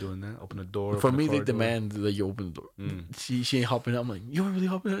wouldn't mind doing that. Open a door. For me, they demand that you open the door. She ain't hopping out. I'm like, you ain't really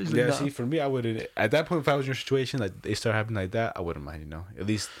hopping out. She's yeah, like, see, for me, I wouldn't. At that point, if I was in your situation, like they start happening like that, I wouldn't mind. You know, at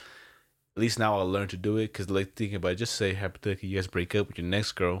least now I'll learn to do it. Cause like thinking about it, just say hypothetically, you guys break up with your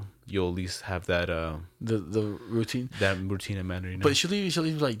next girl, you'll at least have that the routine, that routine and manner. You know? But she'll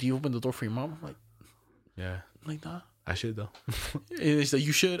leave like, do you open the door for your mom? I'm like, yeah, I'm like, nah. I should though. And it's like,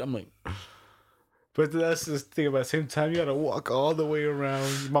 you should. I'm like, But that's the thing. About the same time, you gotta walk all the way around.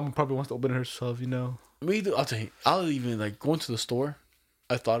 Your mama probably wants to open herself, you know. me. I'll tell you. I'll even like going to the store.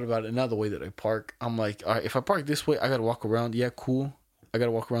 I thought about it. Now the way that I park, I'm like, all right, if I park this way, I gotta walk around. Yeah, cool. I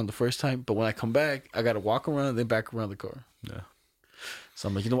gotta walk around the first time, but when I come back, I gotta walk around, then back around the car. Yeah. So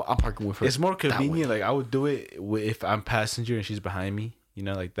I'm like, you know what? I'm parking with her. It's more convenient. Like I would do it if I'm passenger and she's behind me, you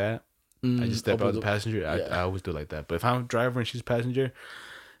know, like that. I just step out the passenger. I always do it like that. But if I'm driver and she's passenger,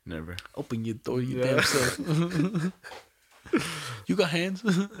 never. Open your door, you damn self. You got hands?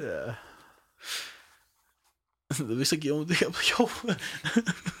 Yeah. The bitch like, yo, I'm like, yo.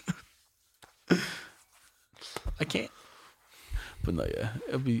 I can't. But no, yeah,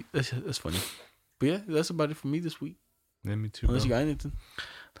 that's funny. But yeah, that's about it for me this week. Yeah, me too. Unless Bro. you got anything.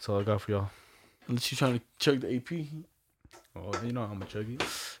 That's all I got for y'all. Unless you're trying to chug the AP. Oh, you know I'm gonna chug it.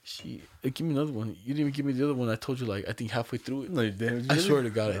 Shit. Give me another one. You didn't even give me the other one. I told you, like, I think halfway through it. No, you didn't. I swear to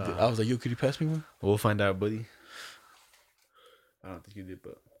God, I did. I was like, yo, could you pass me one? We'll find out, buddy. I don't think you did,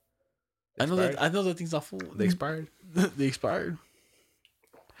 but I know that thing's not full. they expired. They expired.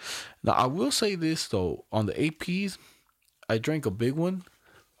 Now, I will say this, though. On the APs, I drank a big one.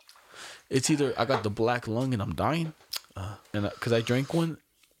 It's either I got the black lung and I'm dying, and because I drank one,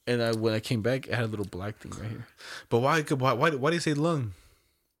 and when I came back, it had a little black thing right here. But why do you say lung?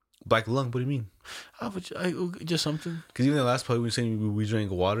 Black lung? What do you mean? Just something. Because even the last part we were saying we drank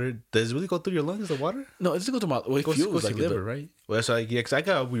water. Does it really go through your lungs? The water? No, it's go to my. Well, it Goes feels like to liver, right? Well, that's like because I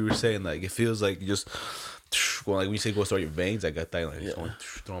got what we were saying. Like it feels like you just going like when you say go start your veins. I got that like just going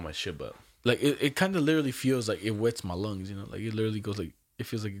throwing my shit up. Like it kind of literally feels like it wets my lungs. You know, like it literally goes like it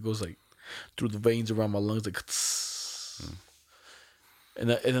feels like it goes like through the veins around my lungs, like. And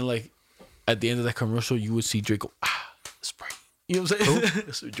then like at the end of that commercial, you would see Drake go Sprite. You know what I'm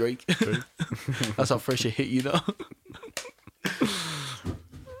saying? So Drake. That's how fresh it hit, you know.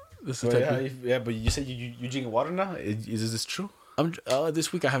 This is but you said you drinking water now. Is this true? I'm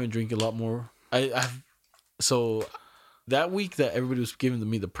this week I haven't drank a lot more. I've so that week that everybody was giving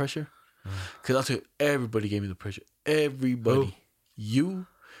me the pressure, because I'll tell you, everybody gave me the pressure. Everybody, Who? You,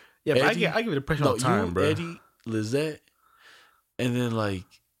 Yeah, Eddie, but I give it the pressure all the time, you, bro. Eddie, Lizette, and then like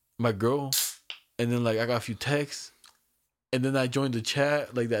my girl, and then like I got a few texts, and then I joined the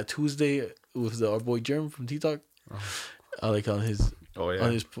chat like that Tuesday with our boy Jeremy from TikTok. Like on his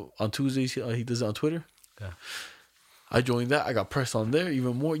on Tuesdays he does it on Twitter. Yeah. I joined that. I got pressed on there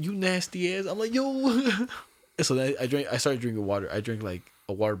even more. You nasty ass. I'm like, yo. And so then I started drinking water. I drank like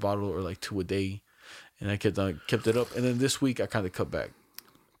a water bottle or like 2 a day, and I kept it up. And then this week I kind of cut back,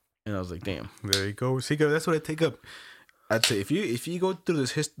 and I was like, damn. There you go. See, that's what I take up. I'd say if you go through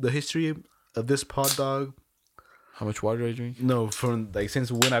the history of this pod dog. How much water I drink? No, from like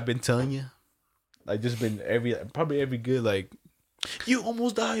since when I've been telling you, like just been probably every good like. You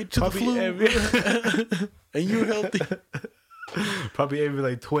almost died to the flu, and you're healthy. Probably every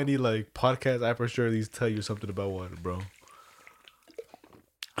like 20 like podcasts, I for sure at least tell you something about water, bro.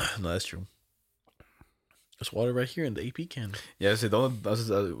 No, that's true. There's water right here in the AP can. Yeah, I said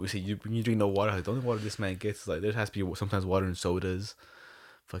we say when you drink no water, like the only water this man gets is like there has to be sometimes water in sodas,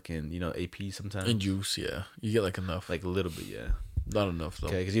 fucking AP sometimes and juice. Yeah, you get like enough, like a little bit, yeah, not enough though.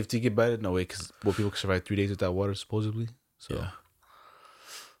 Okay, because you have to get better. No way, because people can survive 3 days without water supposedly. So. Yeah.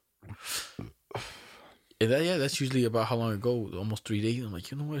 That's usually about how long ago. Almost 3 days. I'm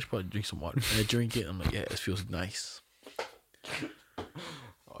like, you know what? I should probably drink some water. And I drink it. I'm like, yeah, it feels nice.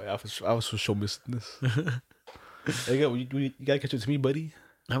 Oh yeah, I was for sure missing this. Hey, you gotta catch up to me, buddy.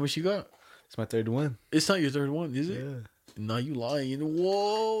 How much you got? It's my third one. It's not your third one, is it? Yeah. No, you lying.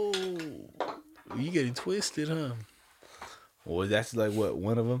 Whoa, you getting twisted, huh? Well, that's like what,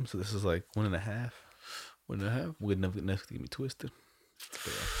 one of them. So this is like 1.5. 1.5. Good enough to get me twisted.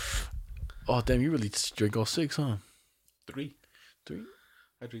 But, oh damn, you really drink all 6, huh? 3. 3.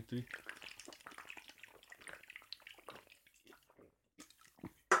 I drink 3.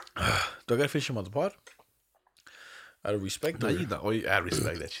 Do I gotta finish him on the pod? Out of respect, No, I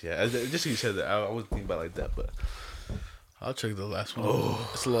respect that shit. Just you said that, I wasn't thinking about it like that, but I'll check the last one.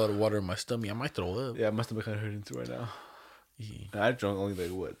 It's a lot of water in my stomach. I might throw up. yeah, my stomach kind of hurting too right now. Yeah. I drank only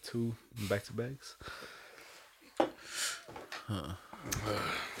like what, 2 back to backs. Huh.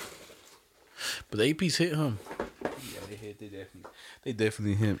 But the APs hit, huh? Yeah, they hit. They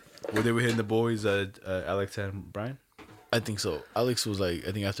definitely hit. Well, they were hitting the boys, Alex and Brian. I think so. Alex was like,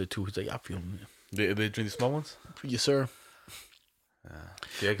 I think after 2, he's like, I feel it. They drink the small ones. Yes, sir.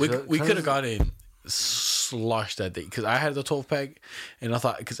 Yeah, we could have gotten sloshed that day because I had the 12 pack, and I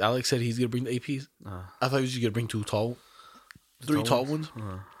thought because Alex said he's gonna bring the APs, I thought he was just gonna bring 3 tall ones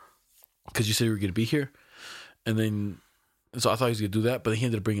because you said you were gonna be here, And then, so I thought he was gonna do that, but he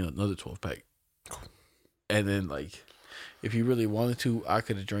ended up bringing another 12-pack. And then, like, if he really wanted to, I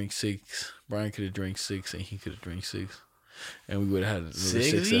could have drank 6. Brian could have drank 6, and he could have drank 6, and we would have had another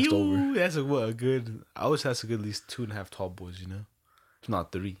 6 left over. That's a good. I always has a good at least 2.5 tall boys. You know, it's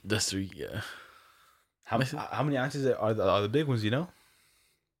not 3. That's 3, yeah. How many ounces are the big ones? You know,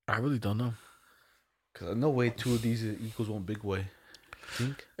 I really don't know. Cause no way 2 of these equals 1 big boy.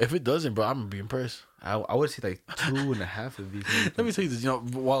 Think If it doesn't, bro, I'm gonna be impressed. I would say like 2.5 of these. Let me tell you this,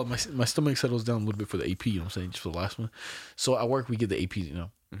 while my stomach settles down a little bit for the AP, you know what I'm saying, just for the last one. So at work we get the APs,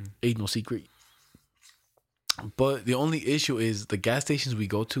 ain't no secret. But the only issue is the gas stations we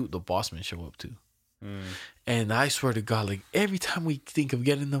go to, the bossmen show up to. And I swear to God, like every time we think of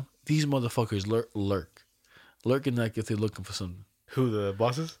getting them, these motherfuckers lurking like if they're looking for something. Who, the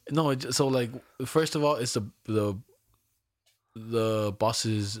bosses? No, so like first of all, it's the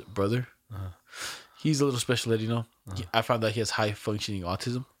boss's brother. He's a little special ed, I found out he has high functioning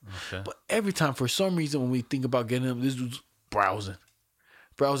autism. Okay. But every time, for some reason, when we think about getting him, this dude's browsing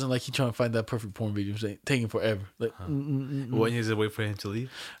like he trying to find that perfect porn video. I'm saying, taking forever. Like, When is it wait for him to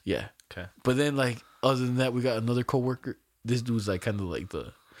leave? Yeah. Okay. But then, like, other than that, we got another coworker. This dude's like kind of like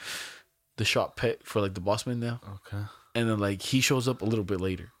the shop pet for like the boss man now. Okay. And then like he shows up a little bit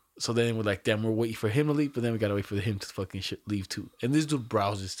later. So then we're like, damn, we're waiting for him to leave, but then we gotta wait for him to fucking leave too. And this dude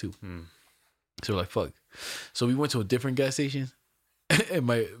browses too. So we're like, fuck. So we went to a different gas station, and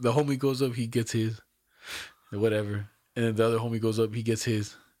the homie goes up, he gets his, and whatever. And then the other homie goes up, he gets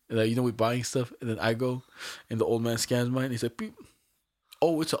his. And like, we're buying stuff, and then I go, and the old man scans mine. And he's like, beep.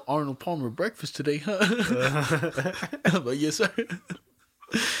 Oh, it's an Arnold Palmer breakfast today, huh? And I'm like, yes, sir.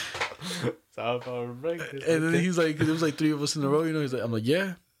 Arnold Palmer breakfast. And then he's like, there was like 3 of us in a row, He's like, I'm like,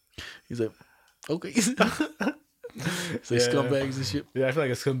 yeah. He's like, okay. It's like scumbags and shit. Yeah, I feel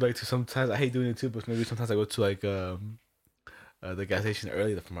like a scumbag too. Sometimes I hate doing it too, but maybe sometimes I go to like the gas station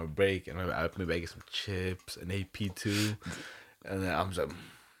early for my break, and maybe I get some chips and AP too, and then I'm just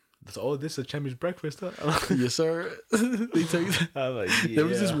like, this is a Chinese breakfast, huh? Yes, sir. They tell you that. I'm like, yeah. There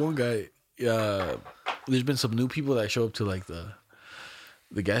was this one guy. There's been some new people that show up to like the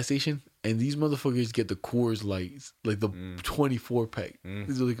gas station, and these motherfuckers get the Coors Lights, like the 24-pack.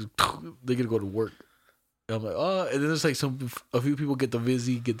 These are like, they're gonna go to work. And I'm like, oh, and then there's like a few people get the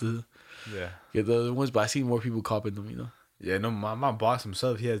Vizzy, get the other ones, but I see more people copping them, Yeah, no, my boss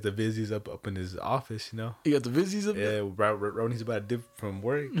himself, he has the Vizzies up in his office, He got the Vizzies up there? Yeah, right when he's about to dip from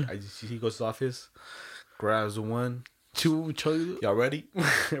work, he goes to the office, grabs the one. Y'all ready?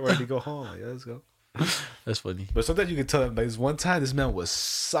 Ready to go home. Yeah, let's go. That's funny. But sometimes you can tell him, like, this one time, this man was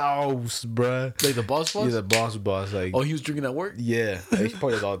sauce, bruh. Like the boss? He's a boss. Like, oh, he was drinking at work? Yeah. He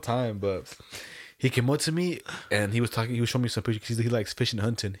probably does all the time, but he came up to me and he was showing me some pictures because he likes fishing and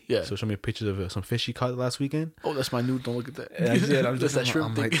hunting. Yeah. So showing me pictures of some fish he caught last weekend. Oh, that's my nude. Don't look at that. And I'm just that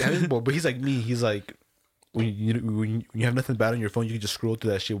shrimp thing. Like, that is boy. But he's like me. He's like, when you have nothing bad on your phone, you can just scroll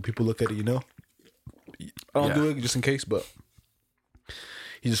through that shit when people look at it, I don't do it just in case, but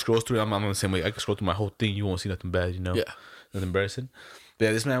he just scrolls through it. I'm the same way. I can scroll through my whole thing. You won't see nothing bad, Yeah. Nothing embarrassing. But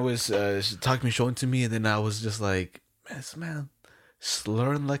yeah, this man was talking to me, showing to me, and then I was just like, man, this man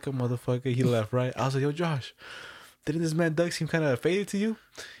slurring like a motherfucker. He left, right? I was like, yo, Josh, didn't this man Doug seem kind of faded to you?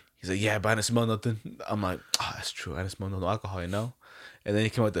 He's like, yeah, but I didn't smell nothing. I'm like, that's true. I didn't smell no alcohol, And then he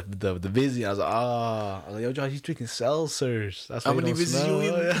came out with the Vizzy. I was like, yo, Josh, he's drinking seltzers. That's how many Vizzies you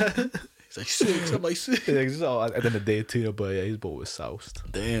eating? He's like 6. I'm like 6. Yeah, at the end of the day too, but yeah, his boy was soused.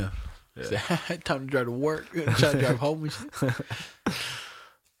 Damn. Yeah. Time to drive to work. Trying to drive home and shit.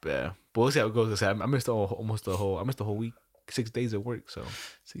 Yeah, but we'll see how it goes. I missed the whole week, 6 days at work. So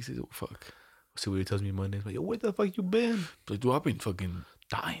 6 days. Fuck. We'll see what he tells me Monday. Like, yo, where the fuck you been? Like, dude, I've been fucking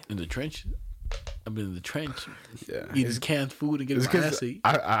dying in the trench. I've been in the trench. Yeah, eating canned food and getting my ass ate.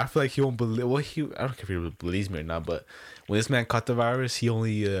 I feel like he won't believe. Well, I don't care if he believes me or not. But when this man caught the virus, he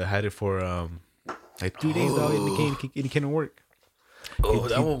only had it for like 3 days. Dog, and he can't work. Oh,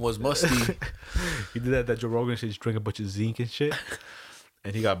 that one was musty. He did that Joe Rogan shit, just drink a bunch of zinc and shit,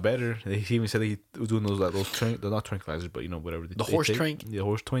 and he got better. And he even said that he was doing those they're not tranquilizers, but whatever. The horse trank. Yeah,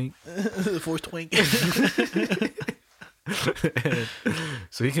 horse twink. The horse twink.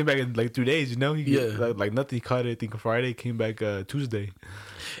 So he came back in like 3 days, Yeah. like nothing. He caught it, I think Friday, came back Tuesday.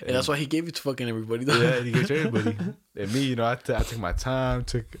 And that's why he gave it to fucking everybody. Though. Yeah, he gave it to everybody. And me, I took my time.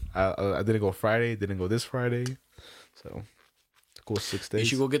 I didn't go Friday, didn't go this Friday. So, cool 6 days. You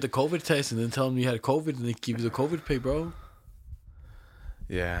should go get the COVID test and then tell them you had COVID and they give you the COVID pay, bro.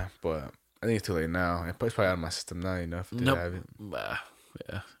 Yeah, but I think it's too late now. It's probably out of my system now, if I did have it.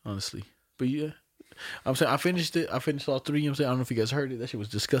 Yeah, honestly. But yeah. I'm saying I finished it. I finished all three. You know what I'm saying? I don't know if you guys heard it. That shit was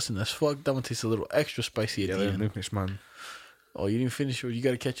disgusting as fuck. That one tastes a little extra spicy at the end. Finish mine. Oh, you didn't finish, or you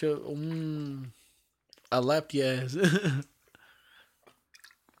got to catch up. I lapped your ass.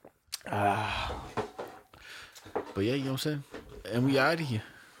 But yeah, you know what I'm saying? And we out of here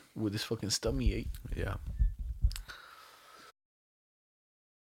with this fucking stomach ache. Yeah.